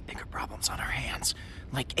say we have bigger problems on our hands.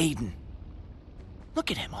 Like Aiden. Look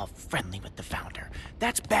at him, all friendly with the Founder.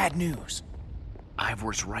 That's bad news.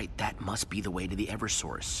 Ivor's right. That must be the way to the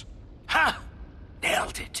Eversource. Ha!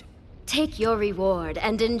 Nailed it. Take your reward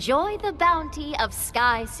and enjoy the bounty of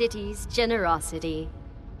Sky City's generosity.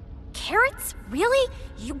 Carrots? Really?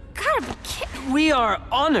 You gotta be kidding. We are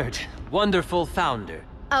honored, wonderful Founder.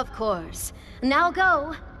 Of course. Now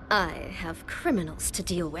go. I have criminals to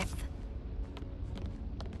deal with.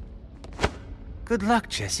 Good luck,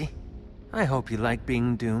 Jesse. I hope you like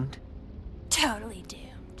being doomed. Totally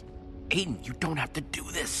doomed. Aiden, you don't have to do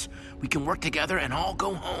this. We can work together and all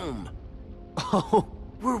go home. Oh,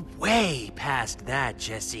 we're way past that,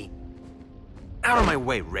 Jesse. Out of my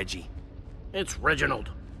way, Reggie. It's Reginald.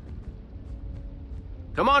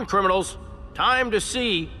 Come on, criminals. Time to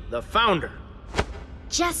see the Founder.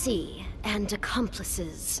 Jesse and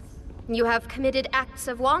accomplices. You have committed acts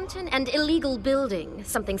of wanton and illegal building,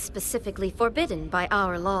 something specifically forbidden by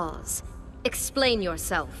our laws. Explain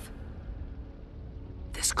yourself.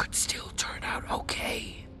 This could still turn out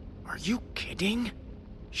okay. Are you kidding?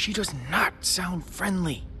 She does not sound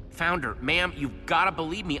friendly. Founder, ma'am, you've gotta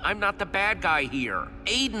believe me. I'm not the bad guy here.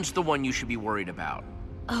 Aiden's the one you should be worried about.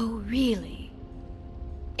 Oh, really?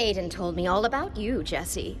 Aiden told me all about you,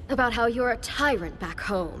 Jesse. About how you're a tyrant back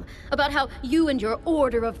home. About how you and your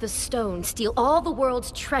Order of the Stone steal all the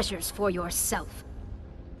world's treasures for yourself.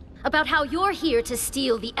 About how you're here to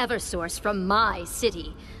steal the Eversource from my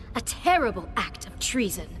city. A terrible act of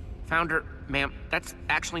treason. Founder, ma'am, that's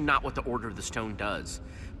actually not what the Order of the Stone does.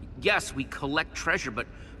 Yes, we collect treasure, but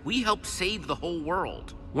we help save the whole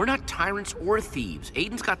world. We're not tyrants or thieves.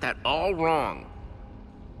 Aiden's got that all wrong.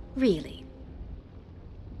 Really?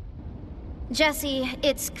 Jesse,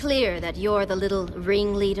 it's clear that you're the little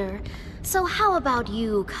ringleader. So how about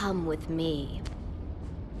you come with me?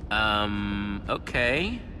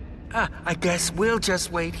 Okay. I guess we'll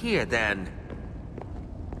just wait here then.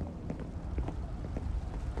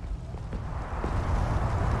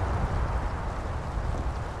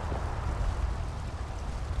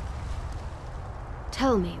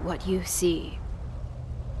 Tell me what you see.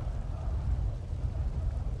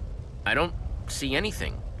 I don't see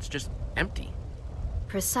anything. It's just empty.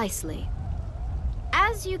 Precisely.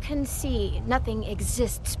 As you can see, nothing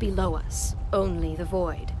exists below us, only the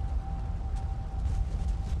void.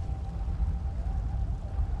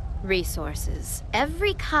 Resources,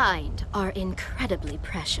 every kind, are incredibly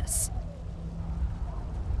precious.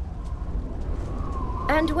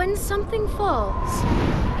 And when something falls,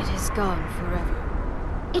 it is gone forever.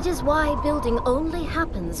 It is why building only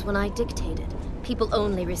happens when I dictate it. People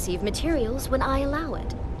only receive materials when I allow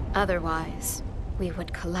it. Otherwise, we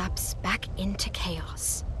would collapse back into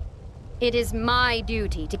chaos. It is my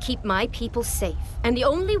duty to keep my people safe, and the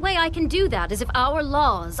only way I can do that is if our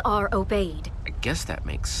laws are obeyed. I guess that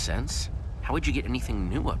makes sense. How would you get anything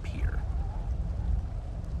new up here?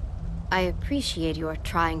 I appreciate your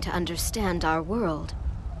trying to understand our world.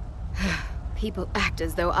 People act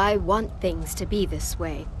as though I want things to be this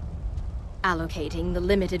way. Allocating the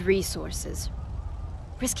limited resources.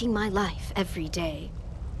 Risking my life every day.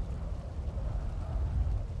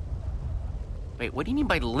 Wait, what do you mean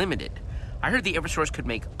by limited? I heard the Eversource could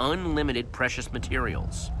make unlimited precious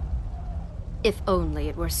materials. If only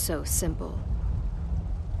it were so simple.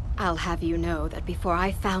 I'll have you know that before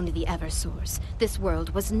I found the Eversource, this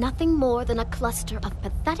world was nothing more than a cluster of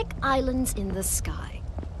pathetic islands in the sky.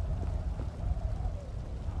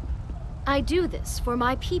 I do this for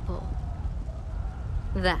my people.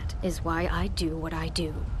 That is why I do what I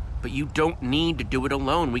do. But you don't need to do it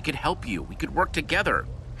alone. We could help you. We could work together.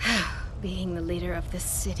 Being the leader of this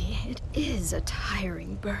city, it is a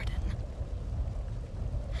tiring burden.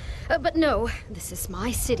 But no, this is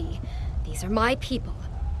my city. These are my people.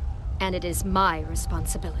 And it is my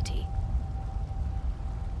responsibility.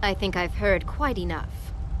 I think I've heard quite enough.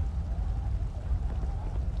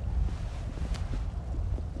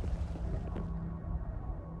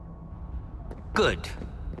 Good.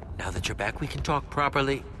 Now that you're back, we can talk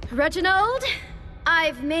properly. Reginald,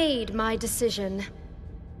 I've made my decision.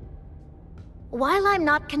 While I'm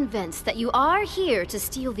not convinced that you are here to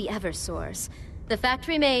steal the Eversource, the fact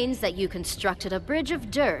remains that you constructed a bridge of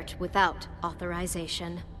dirt without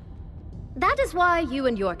authorization. That is why you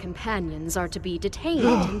and your companions are to be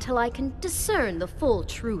detained until I can discern the full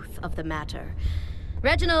truth of the matter.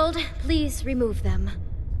 Reginald, please remove them.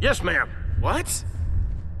 Yes, ma'am. What?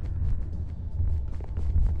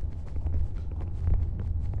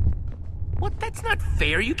 What? That's not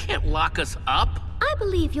fair. You can't lock us up. I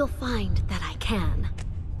believe you'll find that I can.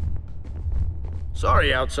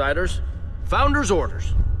 Sorry, outsiders. Founder's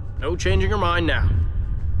orders. No changing your mind now.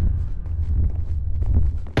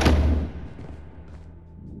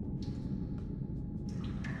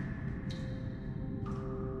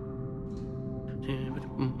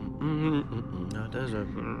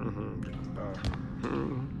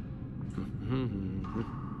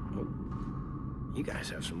 You guys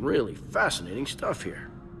have some really fascinating stuff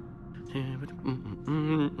here. Hey,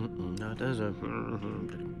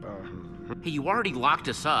 you already locked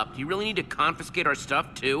us up. Do you really need to confiscate our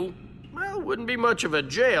stuff, too? Well, it wouldn't be much of a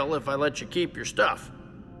jail if I let you keep your stuff.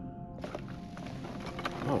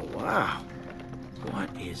 Oh, wow. What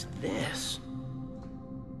is this?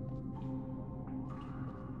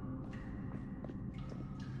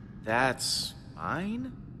 That's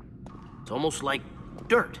mine? It's almost like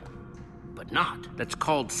dirt, but not. That's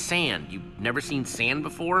called sand. You've never seen sand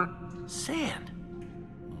before? Sand?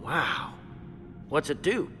 Wow. What's it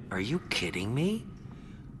do? Are you kidding me?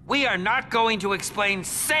 We are not going to explain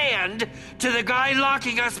sand to the guy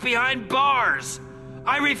locking us behind bars.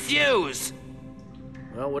 I refuse.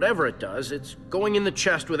 Well, whatever it does, it's going in the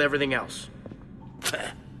chest with everything else.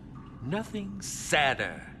 Nothing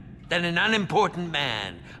sadder than an unimportant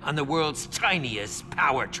man on the world's tiniest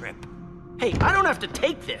power trip. Hey, I don't have to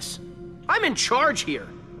take this. I'm in charge here.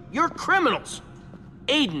 You're criminals.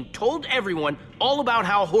 Aiden told everyone all about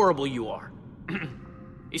how horrible you are.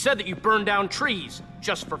 He said that you burn down trees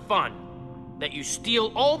just for fun. That you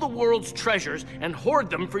steal all the world's treasures and hoard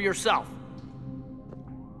them for yourself.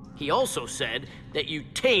 He also said that you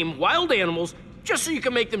tame wild animals just so you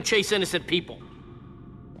can make them chase innocent people.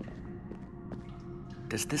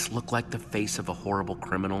 Does this look like the face of a horrible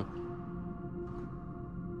criminal?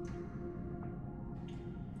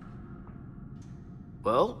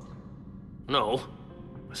 Well, no.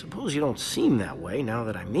 I suppose you don't seem that way now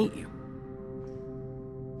that I meet you.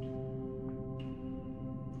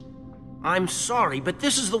 I'm sorry, but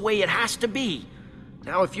this is the way it has to be.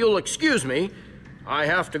 Now, if you'll excuse me, I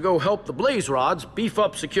have to go help the blaze rods beef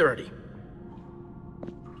up security.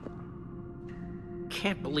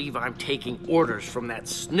 Can't believe I'm taking orders from that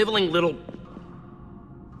sniveling little...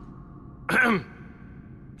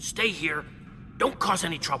 Stay here. Don't cause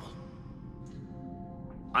any trouble.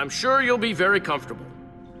 I'm sure you'll be very comfortable.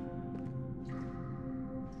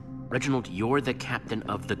 Reginald, you're the captain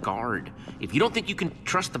of the guard. If you don't think you can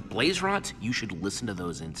trust the blaze rods, you should listen to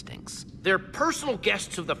those instincts. They're personal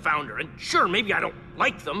guests of the founder, and sure, maybe I don't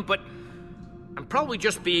like them, but I'm probably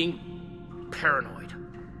just being paranoid.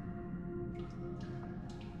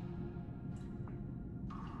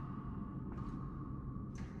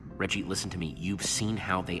 Reggie, listen to me. You've seen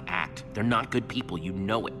how they act. They're not good people. You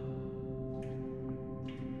know it.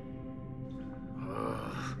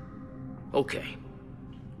 Okay.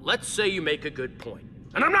 Let's say you make a good point.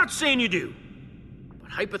 And I'm not saying you do. But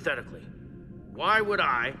hypothetically, why would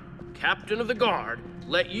I, captain of the guard,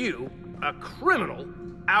 let you, a criminal,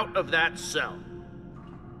 out of that cell?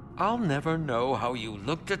 I'll never know how you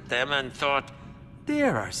looked at them and thought,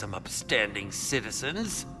 there are some upstanding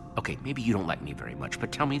citizens. Okay, maybe you don't like me very much,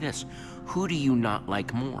 but tell me this. Who do you not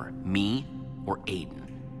like more, me or Aiden?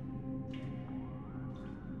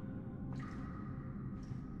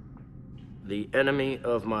 The enemy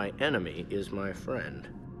of my enemy is my friend.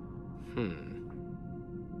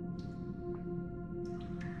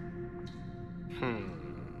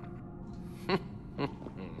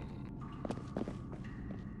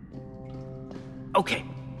 Okay,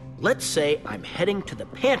 let's say I'm heading to the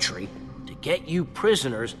pantry to get you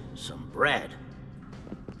prisoners some bread.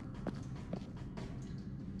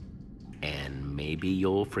 And maybe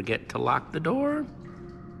you'll forget to lock the door?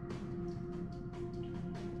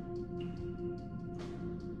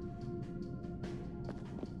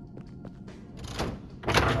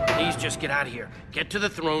 Please just get out of here. Get to the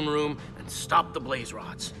throne room and stop the blaze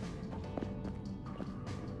rods.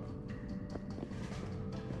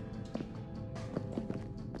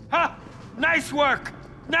 Ha! Nice work!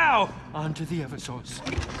 Now, on to the Eversource.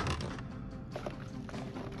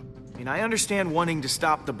 I mean, I understand wanting to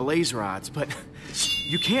stop the blaze rods, but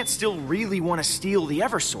you can't still really want to steal the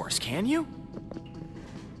Eversource, can you?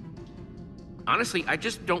 Honestly, I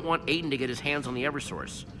just don't want Aiden to get his hands on the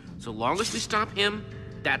Eversource. So long as we stop him,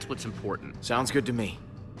 that's what's important. Sounds good to me.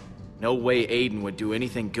 No way Aiden would do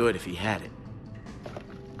anything good if he had it.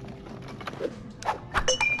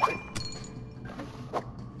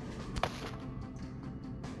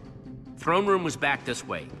 Throne room was back this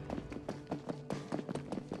way.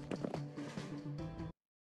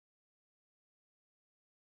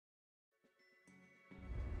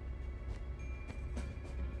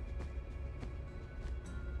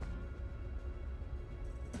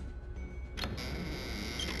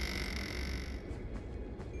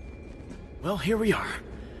 Well, here we are.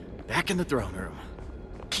 Back in the throne room.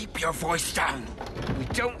 Keep your voice down. We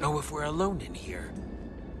don't know if we're alone in here.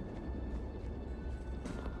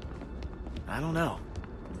 I don't know.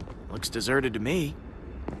 Looks deserted to me.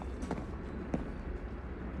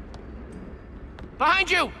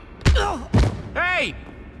 Behind you! Hey!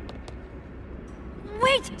 Where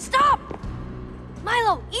Wait! Stop!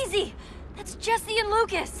 Milo, easy! That's Jesse and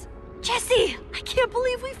Lukas! Jesse! I can't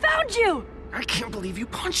believe we found you! I can't believe you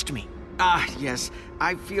punched me. Ah, yes.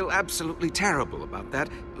 I feel absolutely terrible about that.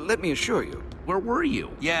 Let me assure you. Where were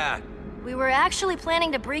you? Yeah. We were actually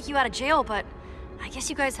planning to break you out of jail, but I guess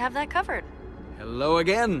you guys have that covered. Hello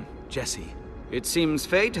again, Jesse. It seems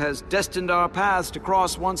fate has destined our paths to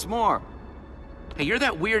cross once more. Hey, you're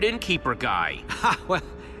that weird innkeeper guy. Ha, well,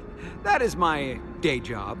 that is my day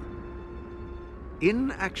job.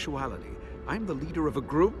 In actuality, I'm the leader of a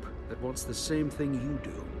group that wants the same thing you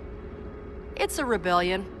do. It's a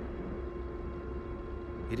rebellion.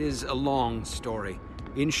 It is a long story.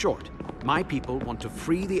 In short, my people want to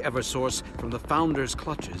free the Eversource from the Founder's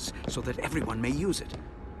clutches so that everyone may use it.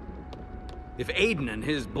 If Aiden and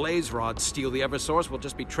his blaze rods steal the Eversource, we'll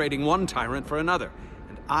just be trading one tyrant for another,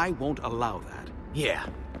 and I won't allow that. Yeah,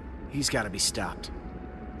 he's gotta be stopped.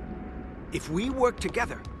 If we work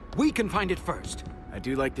together, we can find it first. I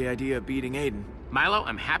do like the idea of beating Aiden. Milo,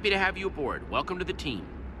 I'm happy to have you aboard. Welcome to the team.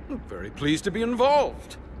 Very pleased to be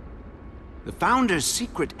involved. The Founder's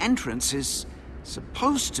secret entrance is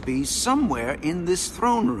supposed to be somewhere in this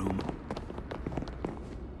throne room.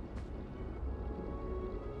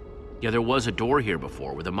 Yeah, there was a door here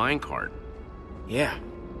before with a minecart. Yeah,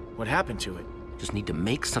 what happened to it? Just need to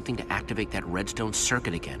make something to activate that redstone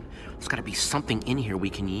circuit again. There's gotta be something in here we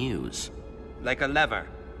can use. Like a lever.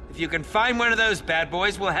 If you can find one of those bad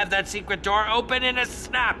boys, we'll have that secret door open in a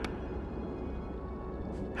snap.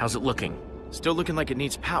 How's it looking? Still looking like it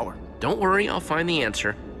needs power. Don't worry, I'll find the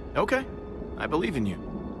answer. Okay, I believe in you.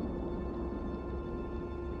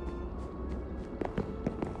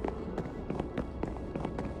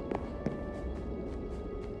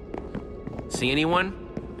 See anyone?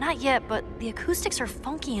 Not yet, but the acoustics are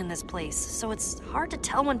funky in this place, so it's hard to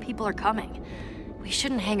tell when people are coming. We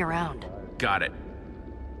shouldn't hang around. Got it.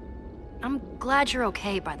 I'm glad you're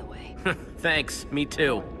okay, by the way. Thanks, me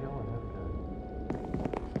too.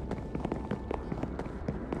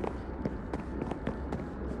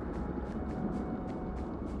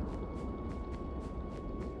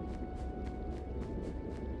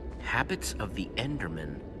 Habits of the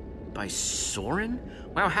Enderman by Soren?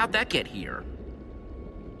 Wow, how'd that get here?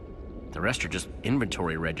 The rest are just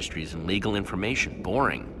inventory registries and legal information.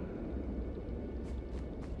 Boring.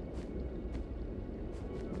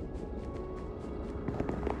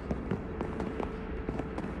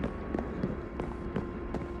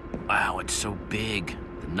 Wow, it's so big.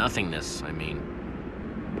 The nothingness, I mean.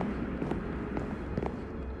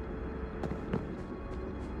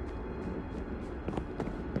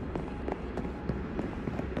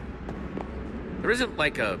 There isn't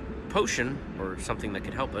like a potion or something that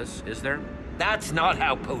could help us, is there? That's not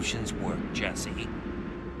how potions work, Jesse.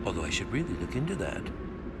 Although I should really look into that.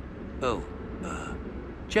 Oh,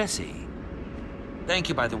 Jesse. Thank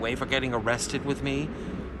you, by the way, for getting arrested with me.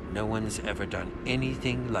 No one's ever done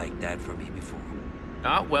anything like that for me before.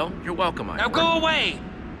 Ah, well, you're welcome, Ivor. Now go away!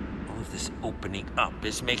 All of this opening up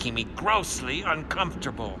is making me grossly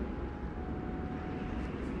uncomfortable.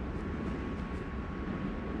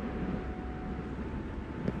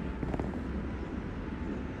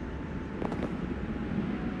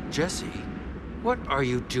 Jesse, what are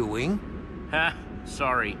you doing? Ha,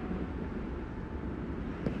 sorry.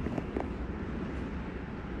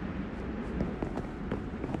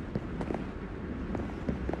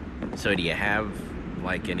 So do you have,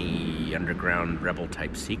 like, any underground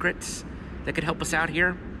rebel-type secrets that could help us out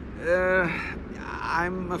here?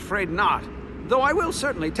 I'm afraid not. Though I will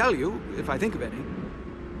certainly tell you, if I think of any.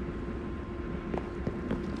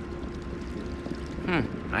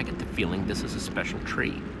 I get the feeling this is a special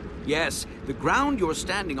tree. Yes, the ground you're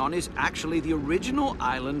standing on is actually the original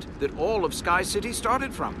island that all of Sky City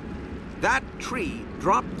started from. That tree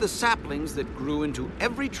dropped the saplings that grew into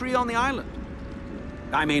every tree on the island.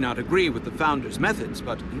 I may not agree with the Founder's methods,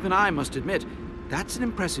 but even I must admit, that's an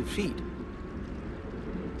impressive feat.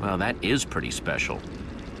 Well, that is pretty special.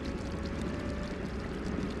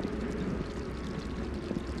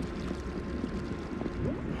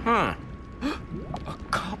 Huh. A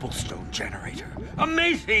cobblestone generator.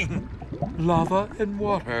 Amazing! Lava and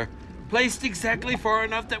water. Placed exactly far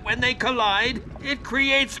enough that when they collide, it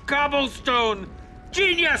creates cobblestone.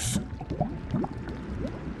 Genius!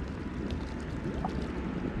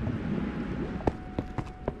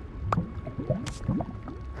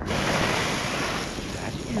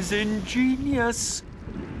 That is ingenious.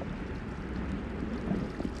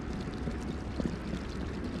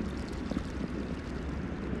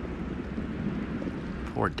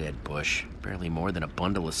 Poor dead bush. Barely more than a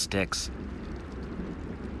bundle of sticks.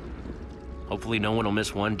 Hopefully no one will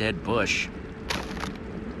miss one dead bush.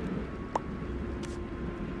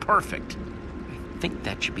 Perfect. I think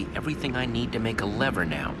that should be everything I need to make a lever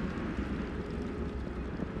now.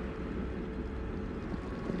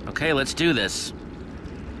 Okay, let's do this.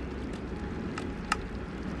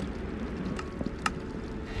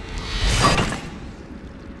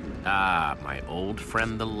 Ah, my old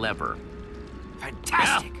friend the lever.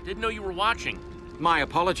 Fantastic! Yeah, didn't know you were watching. My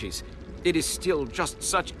apologies. It is still just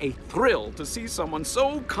such a thrill to see someone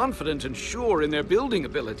so confident and sure in their building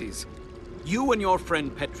abilities. You and your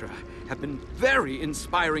friend Petra have been very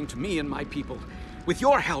inspiring to me and my people. With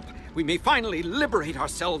your help, we may finally liberate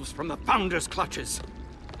ourselves from the Founder's clutches.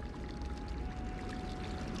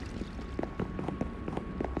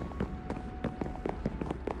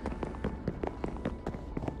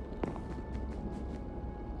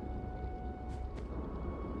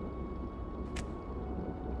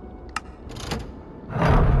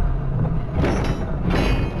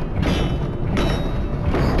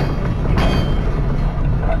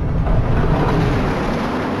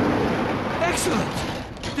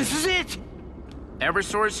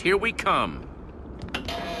 Eversource, here we come.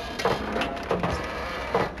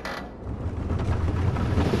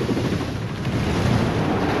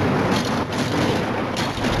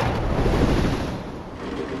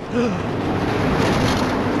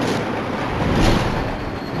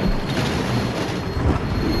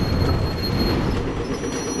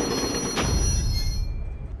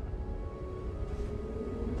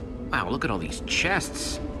 Wow, look at all these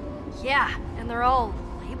chests. Yeah, and they're all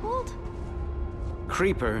labeled?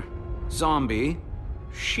 Creeper, zombie,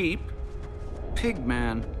 sheep,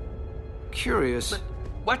 pigman. Curious. But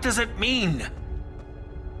what does it mean?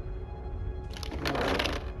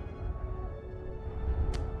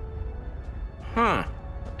 Huh.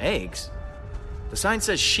 Eggs? The sign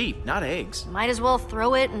says sheep, not eggs. Might as well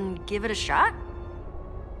throw it and give it a shot?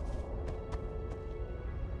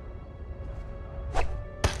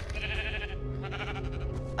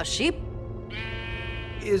 A sheep?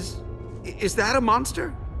 Is that a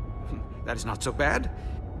monster? That is not so bad.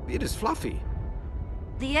 It is fluffy.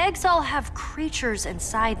 The eggs all have creatures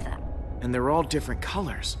inside them. And they're all different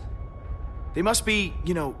colors. They must be,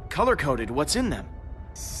 color-coded what's in them.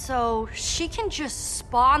 So she can just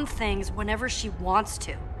spawn things whenever she wants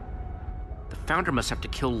to. The Founder must have to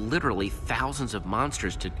kill literally thousands of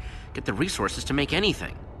monsters to get the resources to make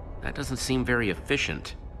anything. That doesn't seem very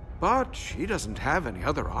efficient. But she doesn't have any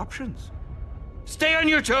other options. Stay on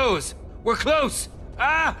your toes! We're close!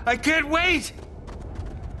 Ah, I can't wait!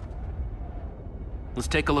 Let's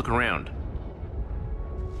take a look around.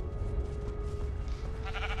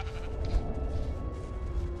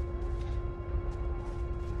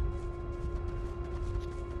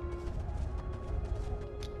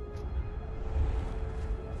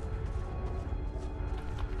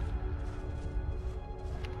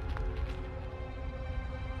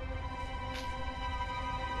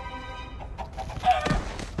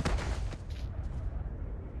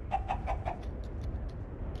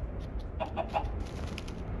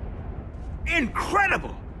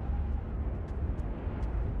 Incredible!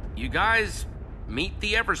 You guys meet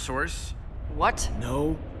the Eversource. What?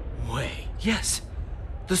 No way. Yes,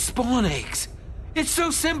 the spawn eggs. It's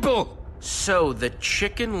so simple. So the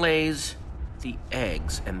chicken lays the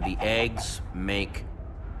eggs, and the eggs make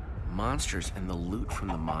monsters, and the loot from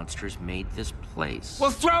the monsters made this place.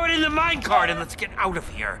 Well, throw it in the minecart and let's get out of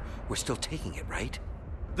here. We're still taking it, right?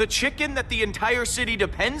 The chicken that the entire city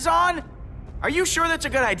depends on? Are you sure that's a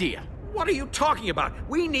good idea? What are you talking about?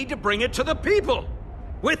 We need to bring it to the people.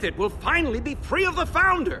 With it, we'll finally be free of the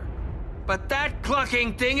Founder. But that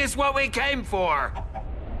clucking thing is what we came for.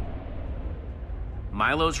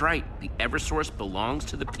 Milo's right. The Eversource belongs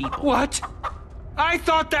to the people. What? I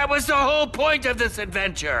thought that was the whole point of this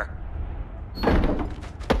adventure.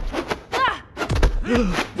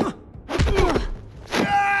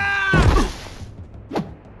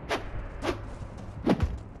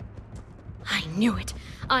 I knew it.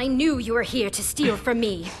 I knew you were here to steal from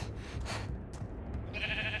me.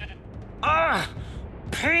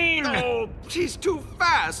 Pain! Oh, she's too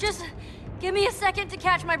fast. Just give me a second to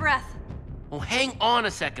catch my breath. Well, hang on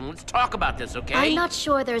a second. Let's talk about this, okay? I'm not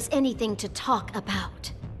sure there's anything to talk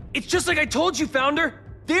about. It's just like I told you, Founder.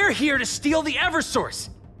 They're here to steal the Eversource.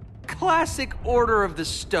 Classic Order of the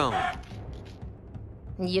Stone.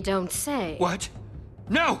 You don't say. What?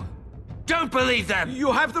 No! Don't believe them!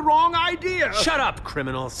 You have the wrong idea! Shut up,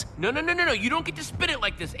 criminals. No. You don't get to spin it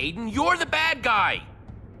like this, Aiden. You're the bad guy.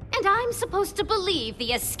 And I'm supposed to believe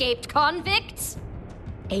the escaped convicts?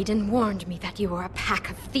 Aiden warned me that you were a pack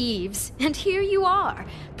of thieves, and here you are,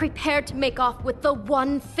 prepared to make off with the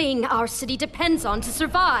one thing our city depends on to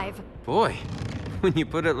survive. Boy, when you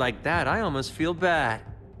put it like that, I almost feel bad.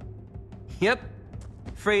 Yep.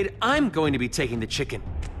 Afraid I'm going to be taking the chicken.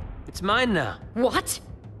 It's mine now. What?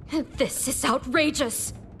 This is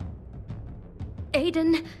outrageous.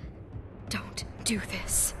 Aiden, don't do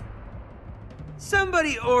this.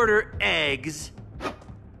 Somebody order eggs.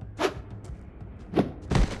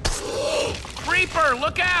 Creeper,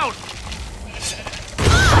 look out!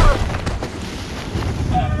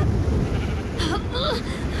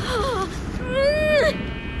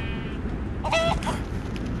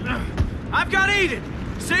 I've got Aiden!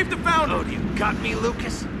 Save the founder! Oh, you got me,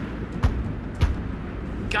 Lukas?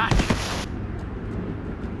 Gotcha.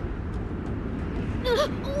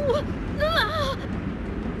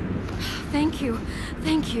 Thank you.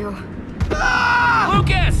 Thank you.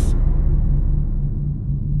 Lukas!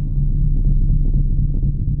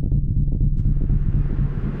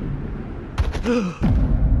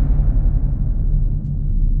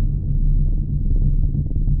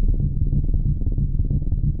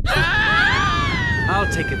 I'll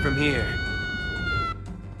take it from here.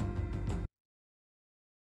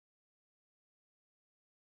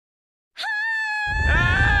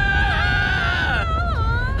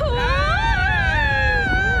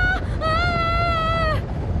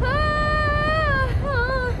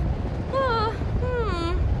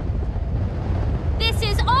 This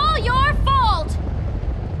is all your fault!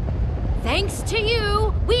 Thanks to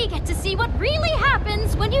you, we get to see what really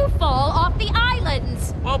happens when you fall off the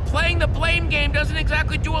islands. Well, playing the blame game doesn't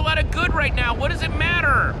exactly do a lot of good right now. What does it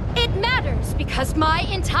matter? It matters because my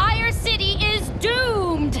entire city is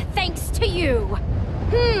doomed thanks to you.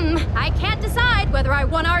 I can't decide whether I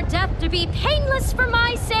want our death to be painless for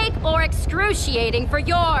my sake or excruciating for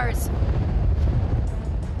yours.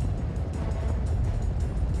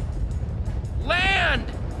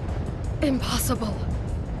 Land! Impossible.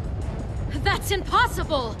 That's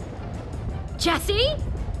impossible! Jesse?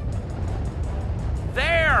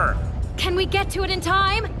 There! Can we get to it in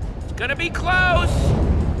time? It's gonna be close!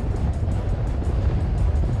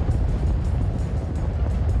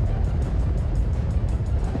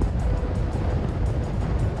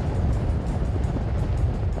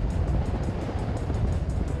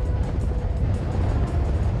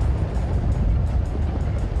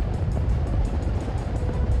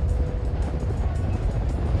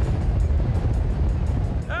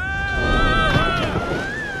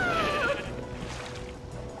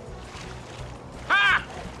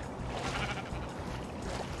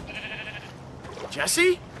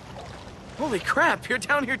 Jesse? Holy crap, you're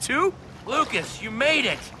down here too? Lukas, you made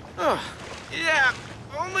it! Yeah,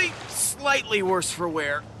 only slightly worse for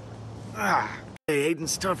wear. Hey,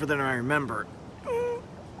 Aiden's tougher than I remember.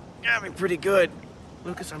 Got me pretty good.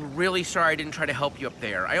 Lukas, I'm really sorry I didn't try to help you up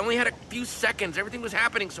there. I only had a few seconds. Everything was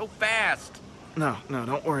happening so fast. No,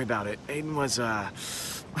 don't worry about it. Aiden was,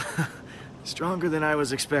 stronger than I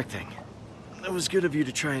was expecting. It was good of you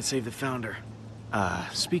to try and save the founder.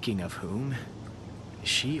 Speaking of whom, is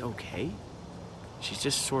she okay? She's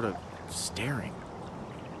just sort of staring.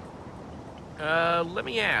 Let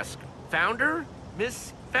me ask. Founder?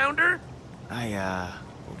 Miss Founder? I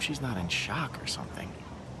hope she's not in shock or something.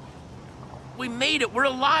 We made it! We're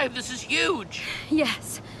alive! This is huge!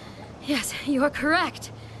 Yes, you're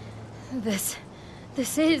correct. This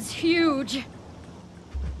is huge.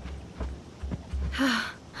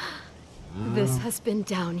 This has been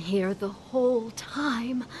down here the whole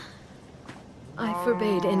time. I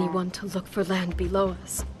forbade anyone to look for land below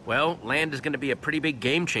us. Well, land is gonna be a pretty big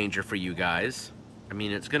game changer for you guys. I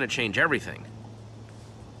mean, it's gonna change everything.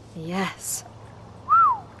 Yes.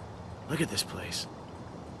 Look at this place.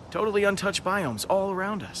 Totally untouched biomes all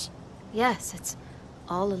around us. Yes, it's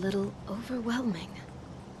all a little overwhelming.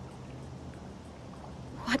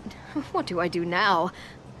 What do I do now?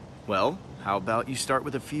 Well, how about you start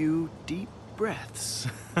with a few deep breaths?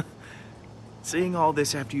 Seeing all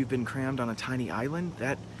this after you've been crammed on a tiny island,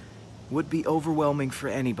 that would be overwhelming for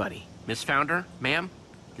anybody. Miss Founder, ma'am,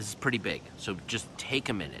 this is pretty big, so just take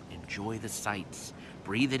a minute, enjoy the sights,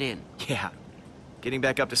 breathe it in. Yeah, getting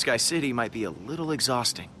back up to Sky City might be a little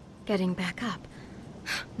exhausting. Getting back up.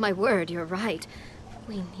 My word, you're right.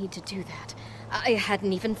 We need to do that. I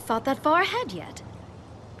hadn't even thought that far ahead yet.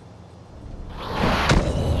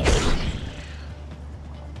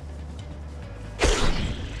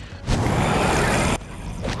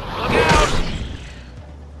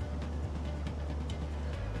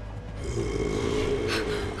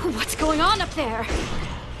 What's going on up there?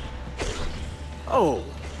 Oh,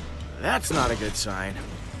 that's not a good sign.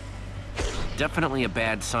 Definitely a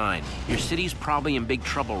bad sign. Your city's probably in big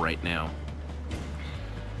trouble right now.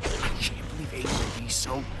 I can't believe Aiden would be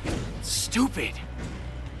so stupid.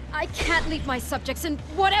 I can't leave my subjects in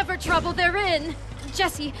whatever trouble they're in.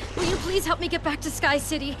 Jesse, will you please help me get back to Sky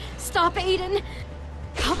City? Stop Aiden.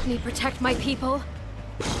 Help me protect my people.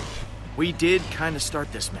 We did kind of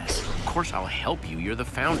start this mess. Of course I'll help you. You're the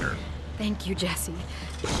founder. Thank you, Jesse.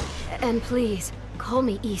 And please, call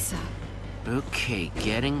me Issa. Okay,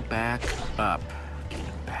 getting back up. Getting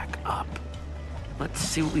back up. Let's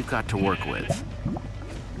see what we've got to work with.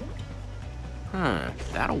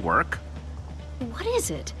 That'll work. What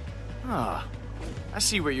is it? Ah, I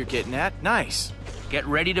see where you're getting at. Nice. Get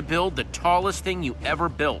ready to build the tallest thing you ever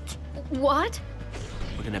built. What?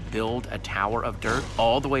 We're gonna build a tower of dirt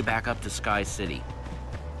all the way back up to Sky City.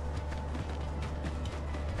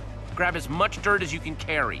 Grab as much dirt as you can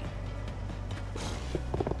carry.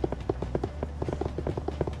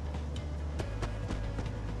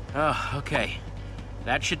 Oh, okay.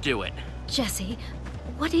 That should do it. Jesse,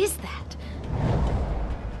 what is that?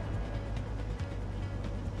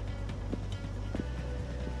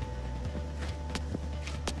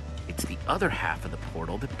 It's the other half of the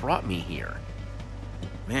portal that brought me here.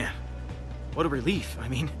 Man, what a relief. I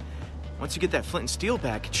mean, once you get that flint and steel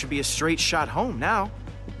back, it should be a straight shot home now.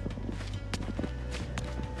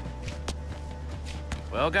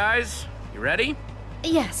 Well, guys, you ready?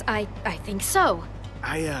 Yes, I think so.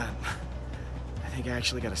 I think I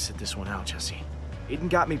actually gotta sit this one out, Jesse. Aiden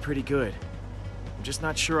got me pretty good. I'm just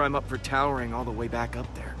not sure I'm up for towering all the way back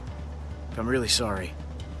up there. I'm really sorry.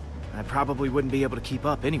 I probably wouldn't be able to keep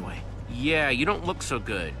up anyway. Yeah, you don't look so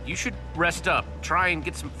good. You should rest up. Try and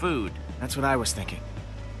get some food. That's what I was thinking.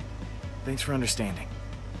 Thanks for understanding.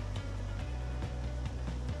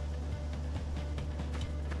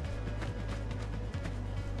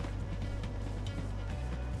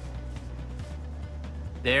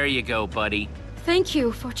 There you go, buddy. Thank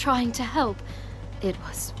you for trying to help. It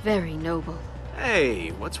was very noble. Hey,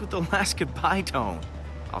 what's with the last goodbye tone?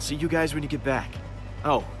 I'll see you guys when you get back.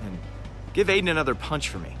 Oh, and give Aiden another punch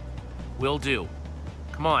for me. Will do.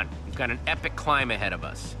 Come on, we've got an epic climb ahead of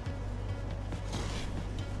us.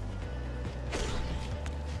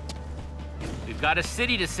 We've got a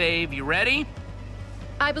city to save. You ready?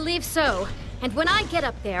 I believe so. And when I get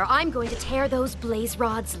up there, I'm going to tear those blaze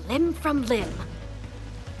rods limb from limb.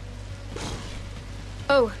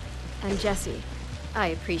 Oh, and Jesse, I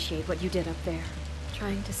appreciate what you did up there.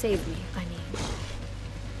 Trying to save me, I mean.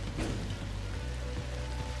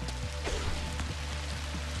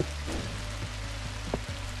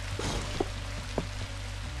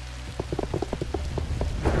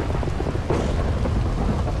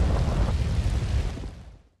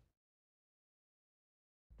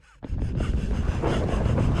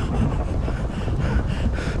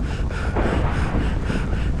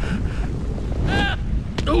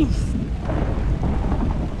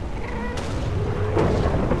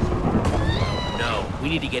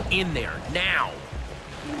 Get in there, now!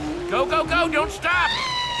 Go, go, go, don't stop!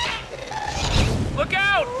 Look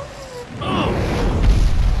out! Oh.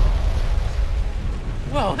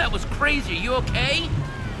 Whoa, that was crazy, are you okay?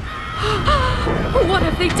 What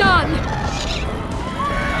have they done?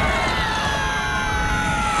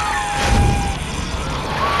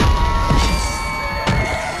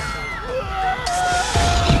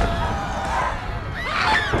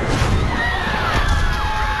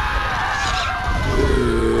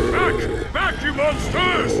 You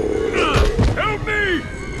monsters! Help me!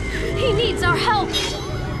 He needs our help!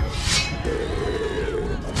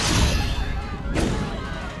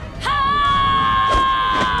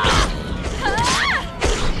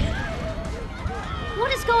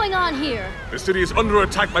 What is going on here? The city is under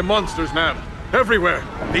attack by monsters, ma'am. Everywhere.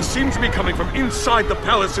 They seem to be coming from inside the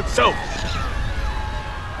palace itself.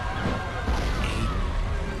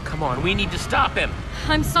 Come on, we need to stop him.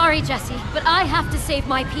 I'm sorry, Jesse, but I have to save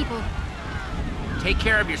my people. Take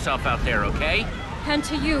care of yourself out there, okay? And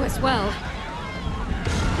to you as well.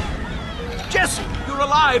 Jesse, you're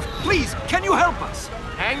alive! Please, can you help us?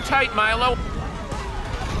 Hang tight, Milo.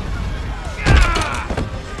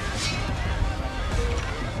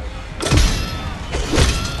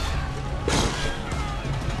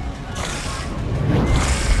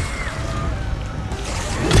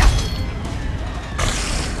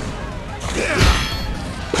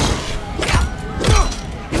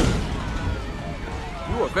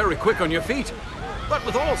 Very quick on your feet. But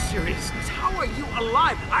with all seriousness, how are you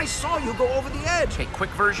alive? I saw you go over the edge. Okay, quick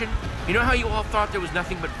version. You know how you all thought there was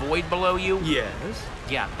nothing but void below you? Yes.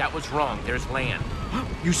 Yeah, that was wrong. There's land.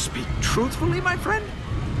 You speak truthfully, my friend?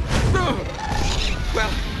 Well,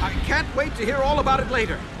 I can't wait to hear all about it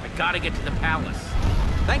later. I gotta get to the palace.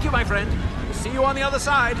 Thank you, my friend. We'll see you on the other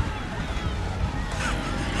side.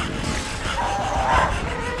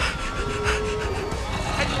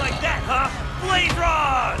 How do you like that, huh? Blaze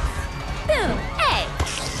rods! Boom! Hey!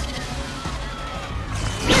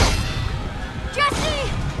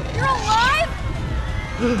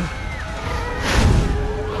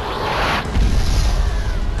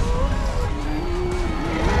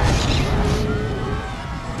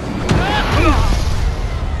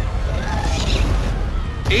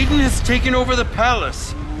 He's taken over the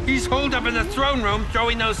palace. He's holed up in the throne room,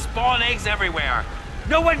 throwing those spawn eggs everywhere.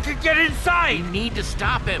 No one can get inside! You need to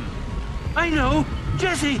stop him. I know.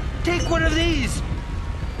 Jesse, take one of these.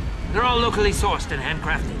 They're all locally sourced and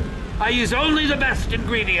handcrafted. I use only the best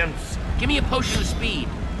ingredients. Give me a potion of speed.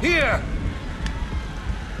 Here!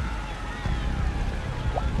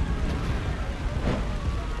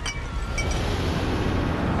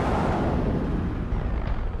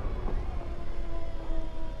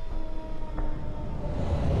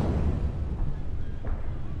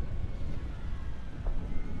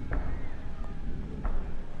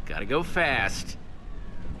 Gotta go fast.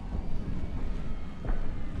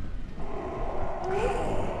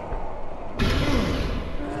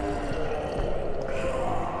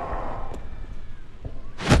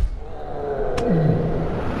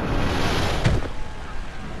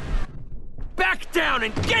 Back down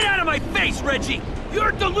and get out of my face, Reggie!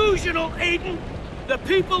 You're delusional, Aiden! The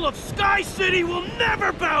people of Sky City will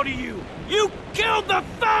never bow to you! You killed the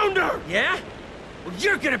founder! Yeah? Well,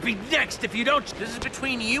 you're gonna be next if you don't... This is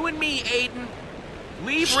between you and me, Aiden.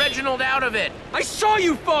 Leave Reginald out of it. I saw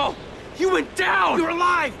you fall! You went down! You're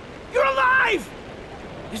alive! You're alive!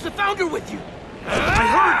 Is the founder with you?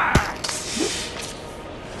 I heard...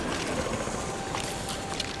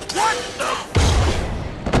 What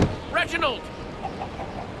the... Reginald!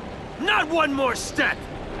 Not one more step!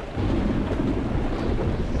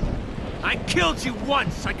 I killed you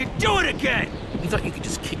once! I could do it again! You thought you could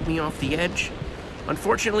just kick me off the edge?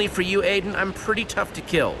 Unfortunately for you, Aiden, I'm pretty tough to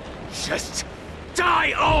kill. Just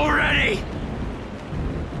die already!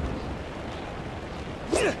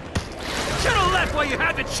 Should've left while you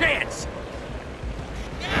had the chance!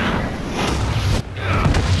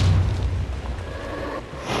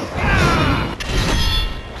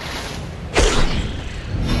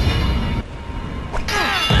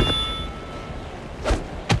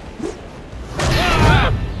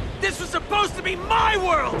 This was supposed to be my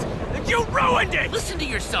world! And you ruined it! Listen to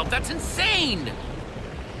yourself, that's insane!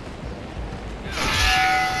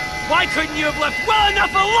 Why couldn't you have left well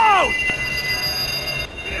enough alone?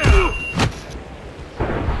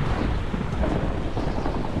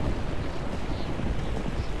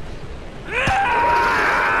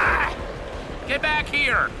 Get back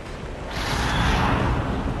here!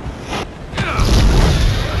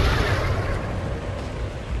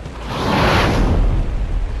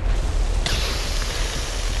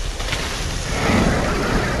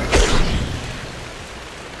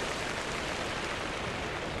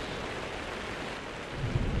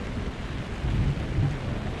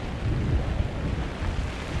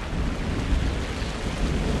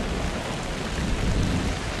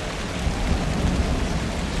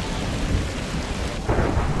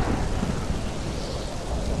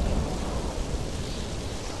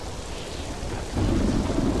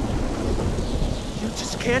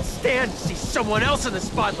 Can't stand to see someone else in the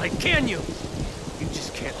spotlight, can you? You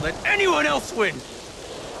just can't let anyone else win.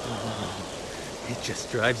 It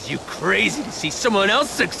just drives you crazy to see someone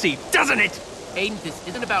else succeed, doesn't it? Aiden, this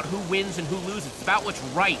isn't about who wins and who loses. It's about what's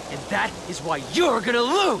right. And that is why you're gonna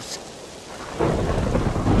lose!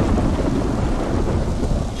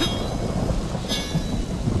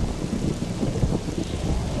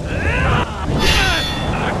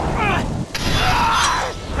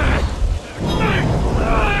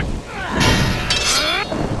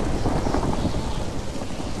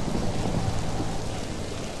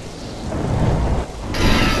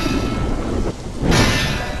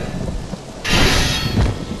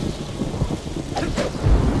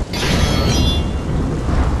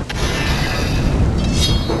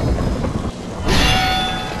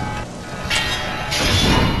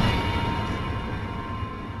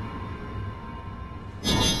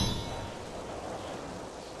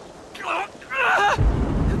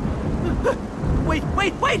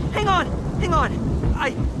 Wait! Hang on!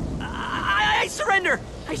 I surrender!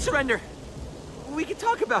 I surrender! We can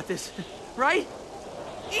talk about this, right?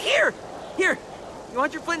 Here! You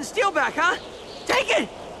want your flint and steel back, huh? Take it!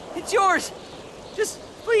 It's yours! Just,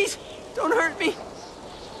 please, don't hurt me.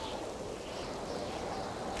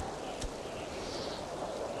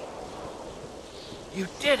 You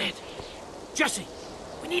did it! Jesse,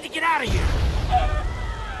 we need to get out of here!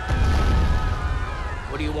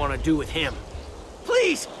 What do you want to do with him?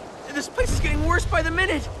 Please! This place is getting worse by the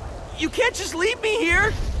minute! You can't just leave me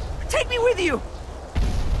here! Take me with you!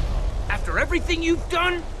 After everything you've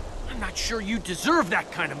done, I'm not sure you deserve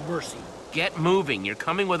that kind of mercy. Get moving, you're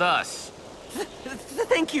coming with us.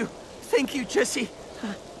 Thank you, Jesse.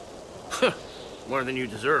 More than you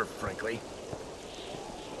deserve, frankly.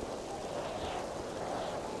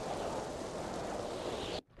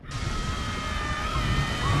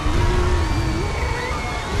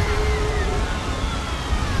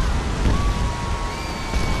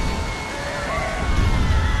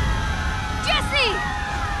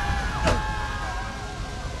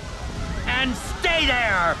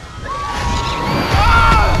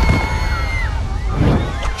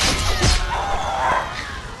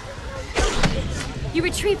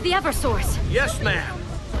 retrieve the Eversource. Yes, ma'am.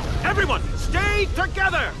 Everyone, stay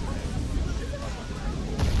together!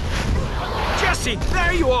 Jesse,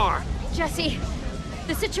 there you are! Jesse,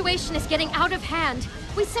 the situation is getting out of hand.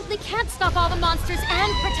 We simply can't stop all the monsters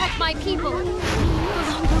and protect my people. The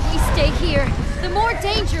longer we stay here, the more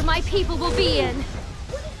danger my people will be in.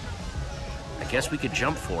 I guess we could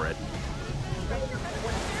jump for it.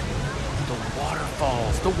 The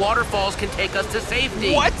waterfalls. The waterfalls can take us to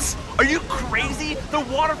safety. What? Are you crazy? The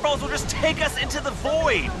waterfalls will just take us into the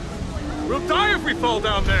void. We'll die if we fall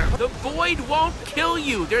down there. The void won't kill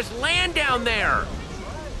you. There's land down there.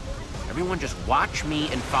 Everyone just watch me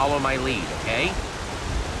and follow my lead, okay?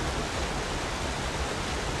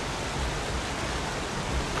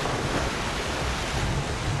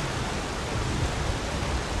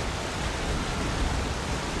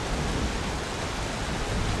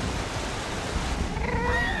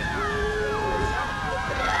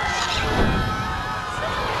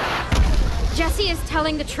 Jesse is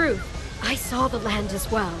telling the truth. I saw the land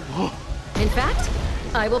as well. In fact,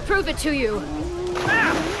 I will prove it to you.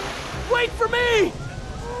 Wait for me!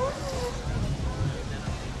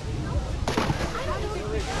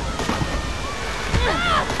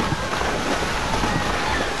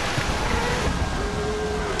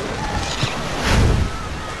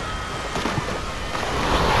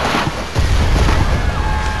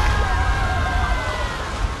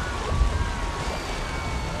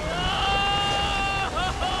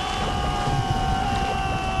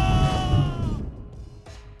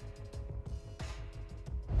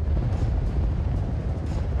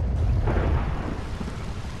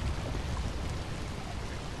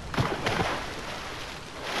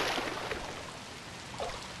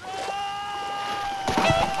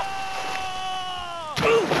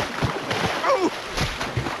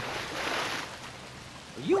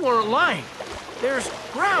 You weren't lying. There's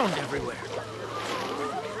ground everywhere.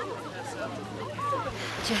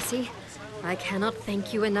 Jesse, I cannot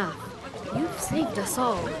thank you enough. You've saved us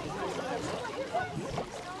all.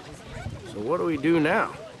 So what do we do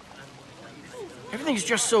now? Everything's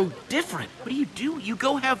just so different. What do? You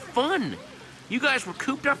go have fun. You guys were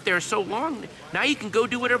cooped up there so long. Now you can go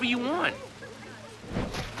do whatever you want.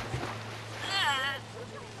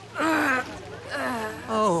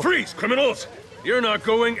 Oh. Freeze, criminals! You're not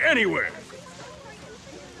going anywhere.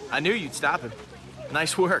 I knew you'd stop him.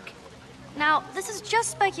 Nice work. Now, this is just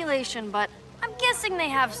speculation, but I'm guessing they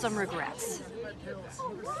have some regrets.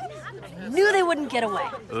 I knew they wouldn't get away.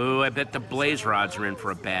 Oh, I bet the blaze rods are in for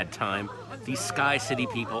a bad time. These Sky City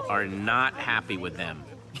people are not happy with them.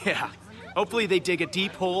 Yeah. Hopefully they dig a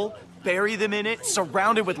deep hole, bury them in it,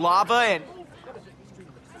 surrounded with lava, and...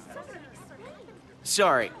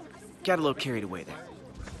 Sorry. Got a little carried away there.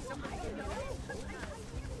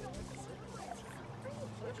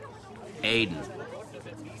 Aiden.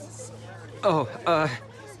 Oh,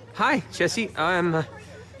 hi, Jesse. I'm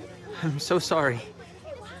so sorry.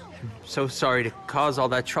 I'm so sorry to cause all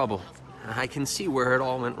that trouble. I can see where it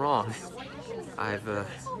all went wrong. I've,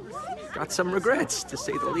 got some regrets, to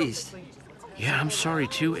say the least. Yeah, I'm sorry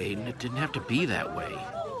too, Aiden. It didn't have to be that way.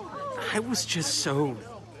 I was just so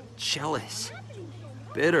jealous,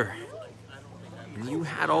 bitter. And you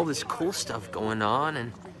had all this cool stuff going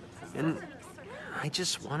on, and I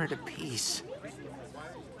just wanted a piece.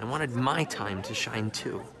 I wanted my time to shine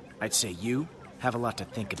too. I'd say you have a lot to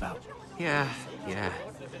think about. Yeah,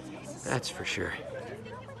 that's for sure.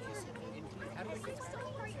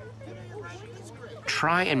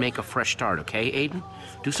 Try and make a fresh start, okay, Aiden?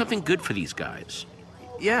 Do something good for these guys.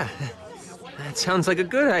 Yeah, that sounds like a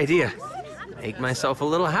good idea. Make myself a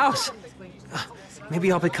little house.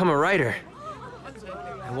 Maybe I'll become a writer.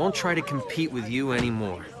 I won't try to compete with you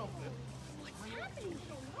anymore.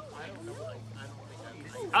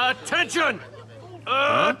 Attention!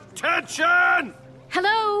 Attention!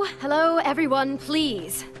 Hello, everyone,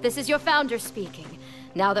 please. This is your founder speaking.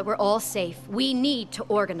 Now that we're all safe, we need to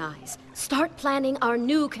organize. Start planning our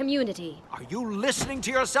new community. Are you listening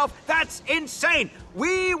to yourself? That's insane!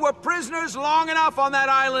 We were prisoners long enough on that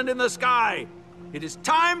island in the sky. It is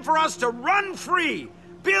time for us to run free.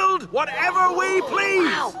 Build whatever we please.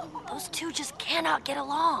 Wow, those two just cannot get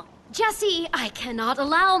along. Jesse, I cannot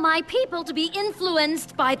allow my people to be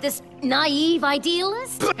influenced by this naive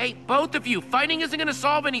idealist. Hey, both of you, fighting isn't gonna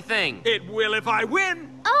solve anything. It will if I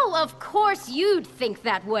win. Oh, of course you'd think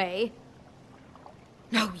that way.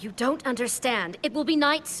 No, you don't understand. It will be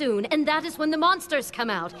night soon, and that is when the monsters come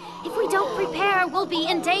out. If we don't prepare, we'll be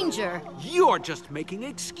in danger. You're just making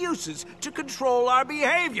excuses to control our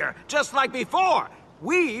behavior, just like before.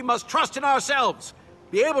 We must trust in ourselves,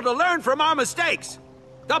 be able to learn from our mistakes.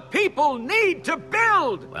 The people need to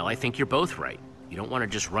build! Well, I think you're both right. You don't want to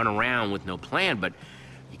just run around with no plan, but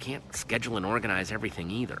you can't schedule and organize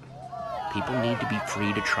everything either. People need to be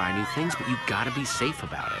free to try new things, but you gotta be safe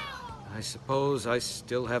about it. I suppose I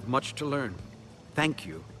still have much to learn. Thank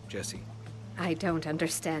you, Jesse. I don't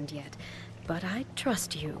understand yet, but I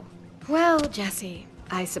trust you. Well, Jesse,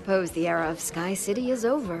 I suppose the era of Sky City is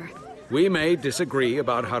over. We may disagree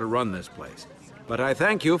about how to run this place, but I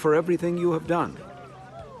thank you for everything you have done.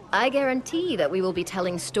 I guarantee that we will be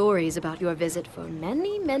telling stories about your visit for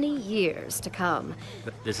many, many years to come.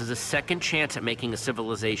 This is a second chance at making a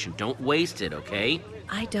civilization. Don't waste it, okay?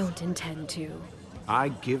 I don't intend to. I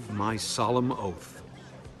give my solemn oath.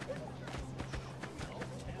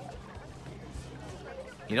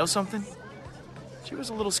 You know something? She was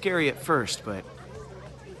a little scary at first, but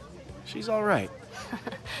she's all right.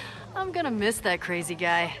 I'm gonna miss that crazy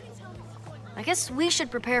guy. I guess we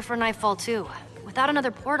should prepare for nightfall too. Without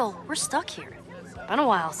another portal, we're stuck here. Been a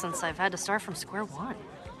while since I've had to start from square one.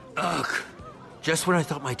 Ugh. Just when I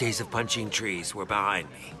thought my days of punching trees were behind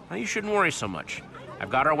me. Now, you shouldn't worry so much. I've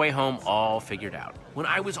got our way home all figured out. When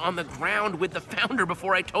I was on the ground with the Founder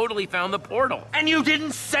before I totally found the portal. And you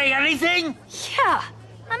didn't say anything? Yeah,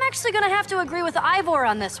 I'm actually gonna have to agree with Ivor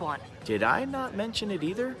on this one. Did I not mention it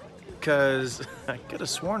either? Because I could have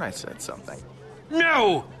sworn I said something.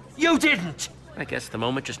 No, you didn't! I guess the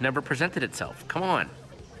moment just never presented itself. Come on.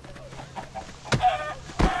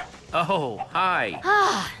 Oh, hi.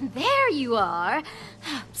 Ah, there you are.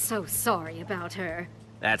 So sorry about her.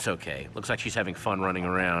 That's okay. Looks like she's having fun running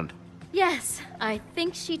around. Yes, I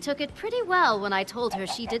think she took it pretty well when I told her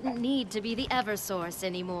she didn't need to be the Eversource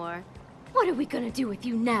anymore. What are we gonna do with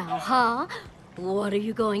you now, huh? What are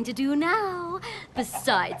you going to do now?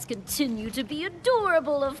 Besides continue to be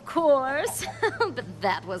adorable, of course. But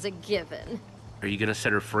that was a given. Are you gonna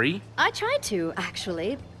set her free? I tried to,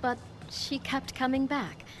 actually, but she kept coming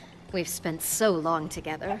back. We've spent so long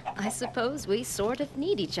together, I suppose we sort of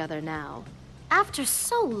need each other now. After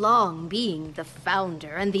so long being the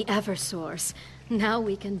Founder and the Eversource, now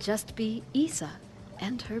we can just be Isa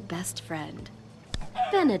and her best friend,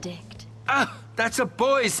 Benedict. Ah, that's a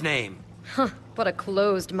boy's name. Huh, what a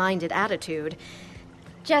closed-minded attitude.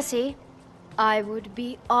 Jesse, I would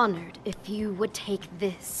be honored if you would take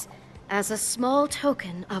this as a small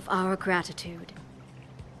token of our gratitude.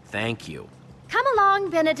 Thank you. Come along,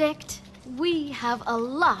 Benedict. We have a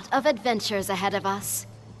lot of adventures ahead of us.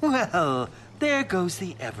 Well, there goes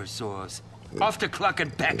the Eversource. Off to cluck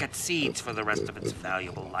and peck at seeds for the rest of its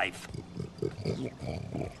valuable life.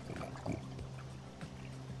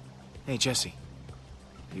 Hey, Jesse.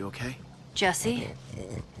 You okay? Jesse?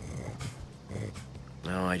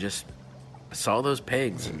 No, I saw those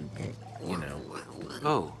pigs and, you know.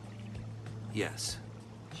 Oh, yes.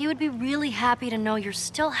 He would be really happy to know you're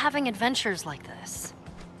still having adventures like this.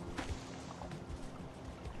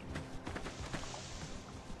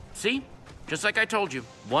 See? Just like I told you.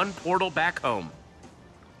 One portal back home.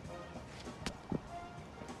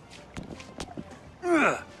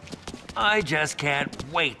 Ugh. I just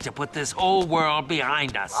can't wait to put this whole world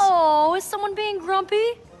behind us. Oh, is someone being grumpy?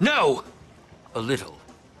 No! A little.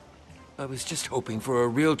 I was just hoping for a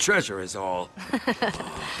real treasure is all.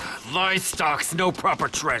 Livestock's no proper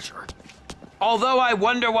treasure. Although I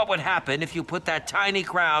wonder what would happen if you put that tiny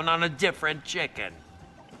crown on a different chicken.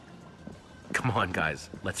 Come on, guys.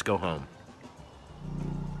 Let's go home.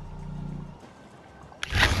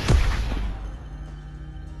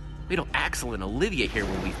 We don't Axel and Olivia here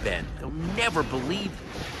where we've been. They'll never believe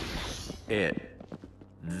it.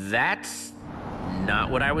 That's not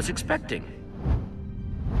what I was expecting.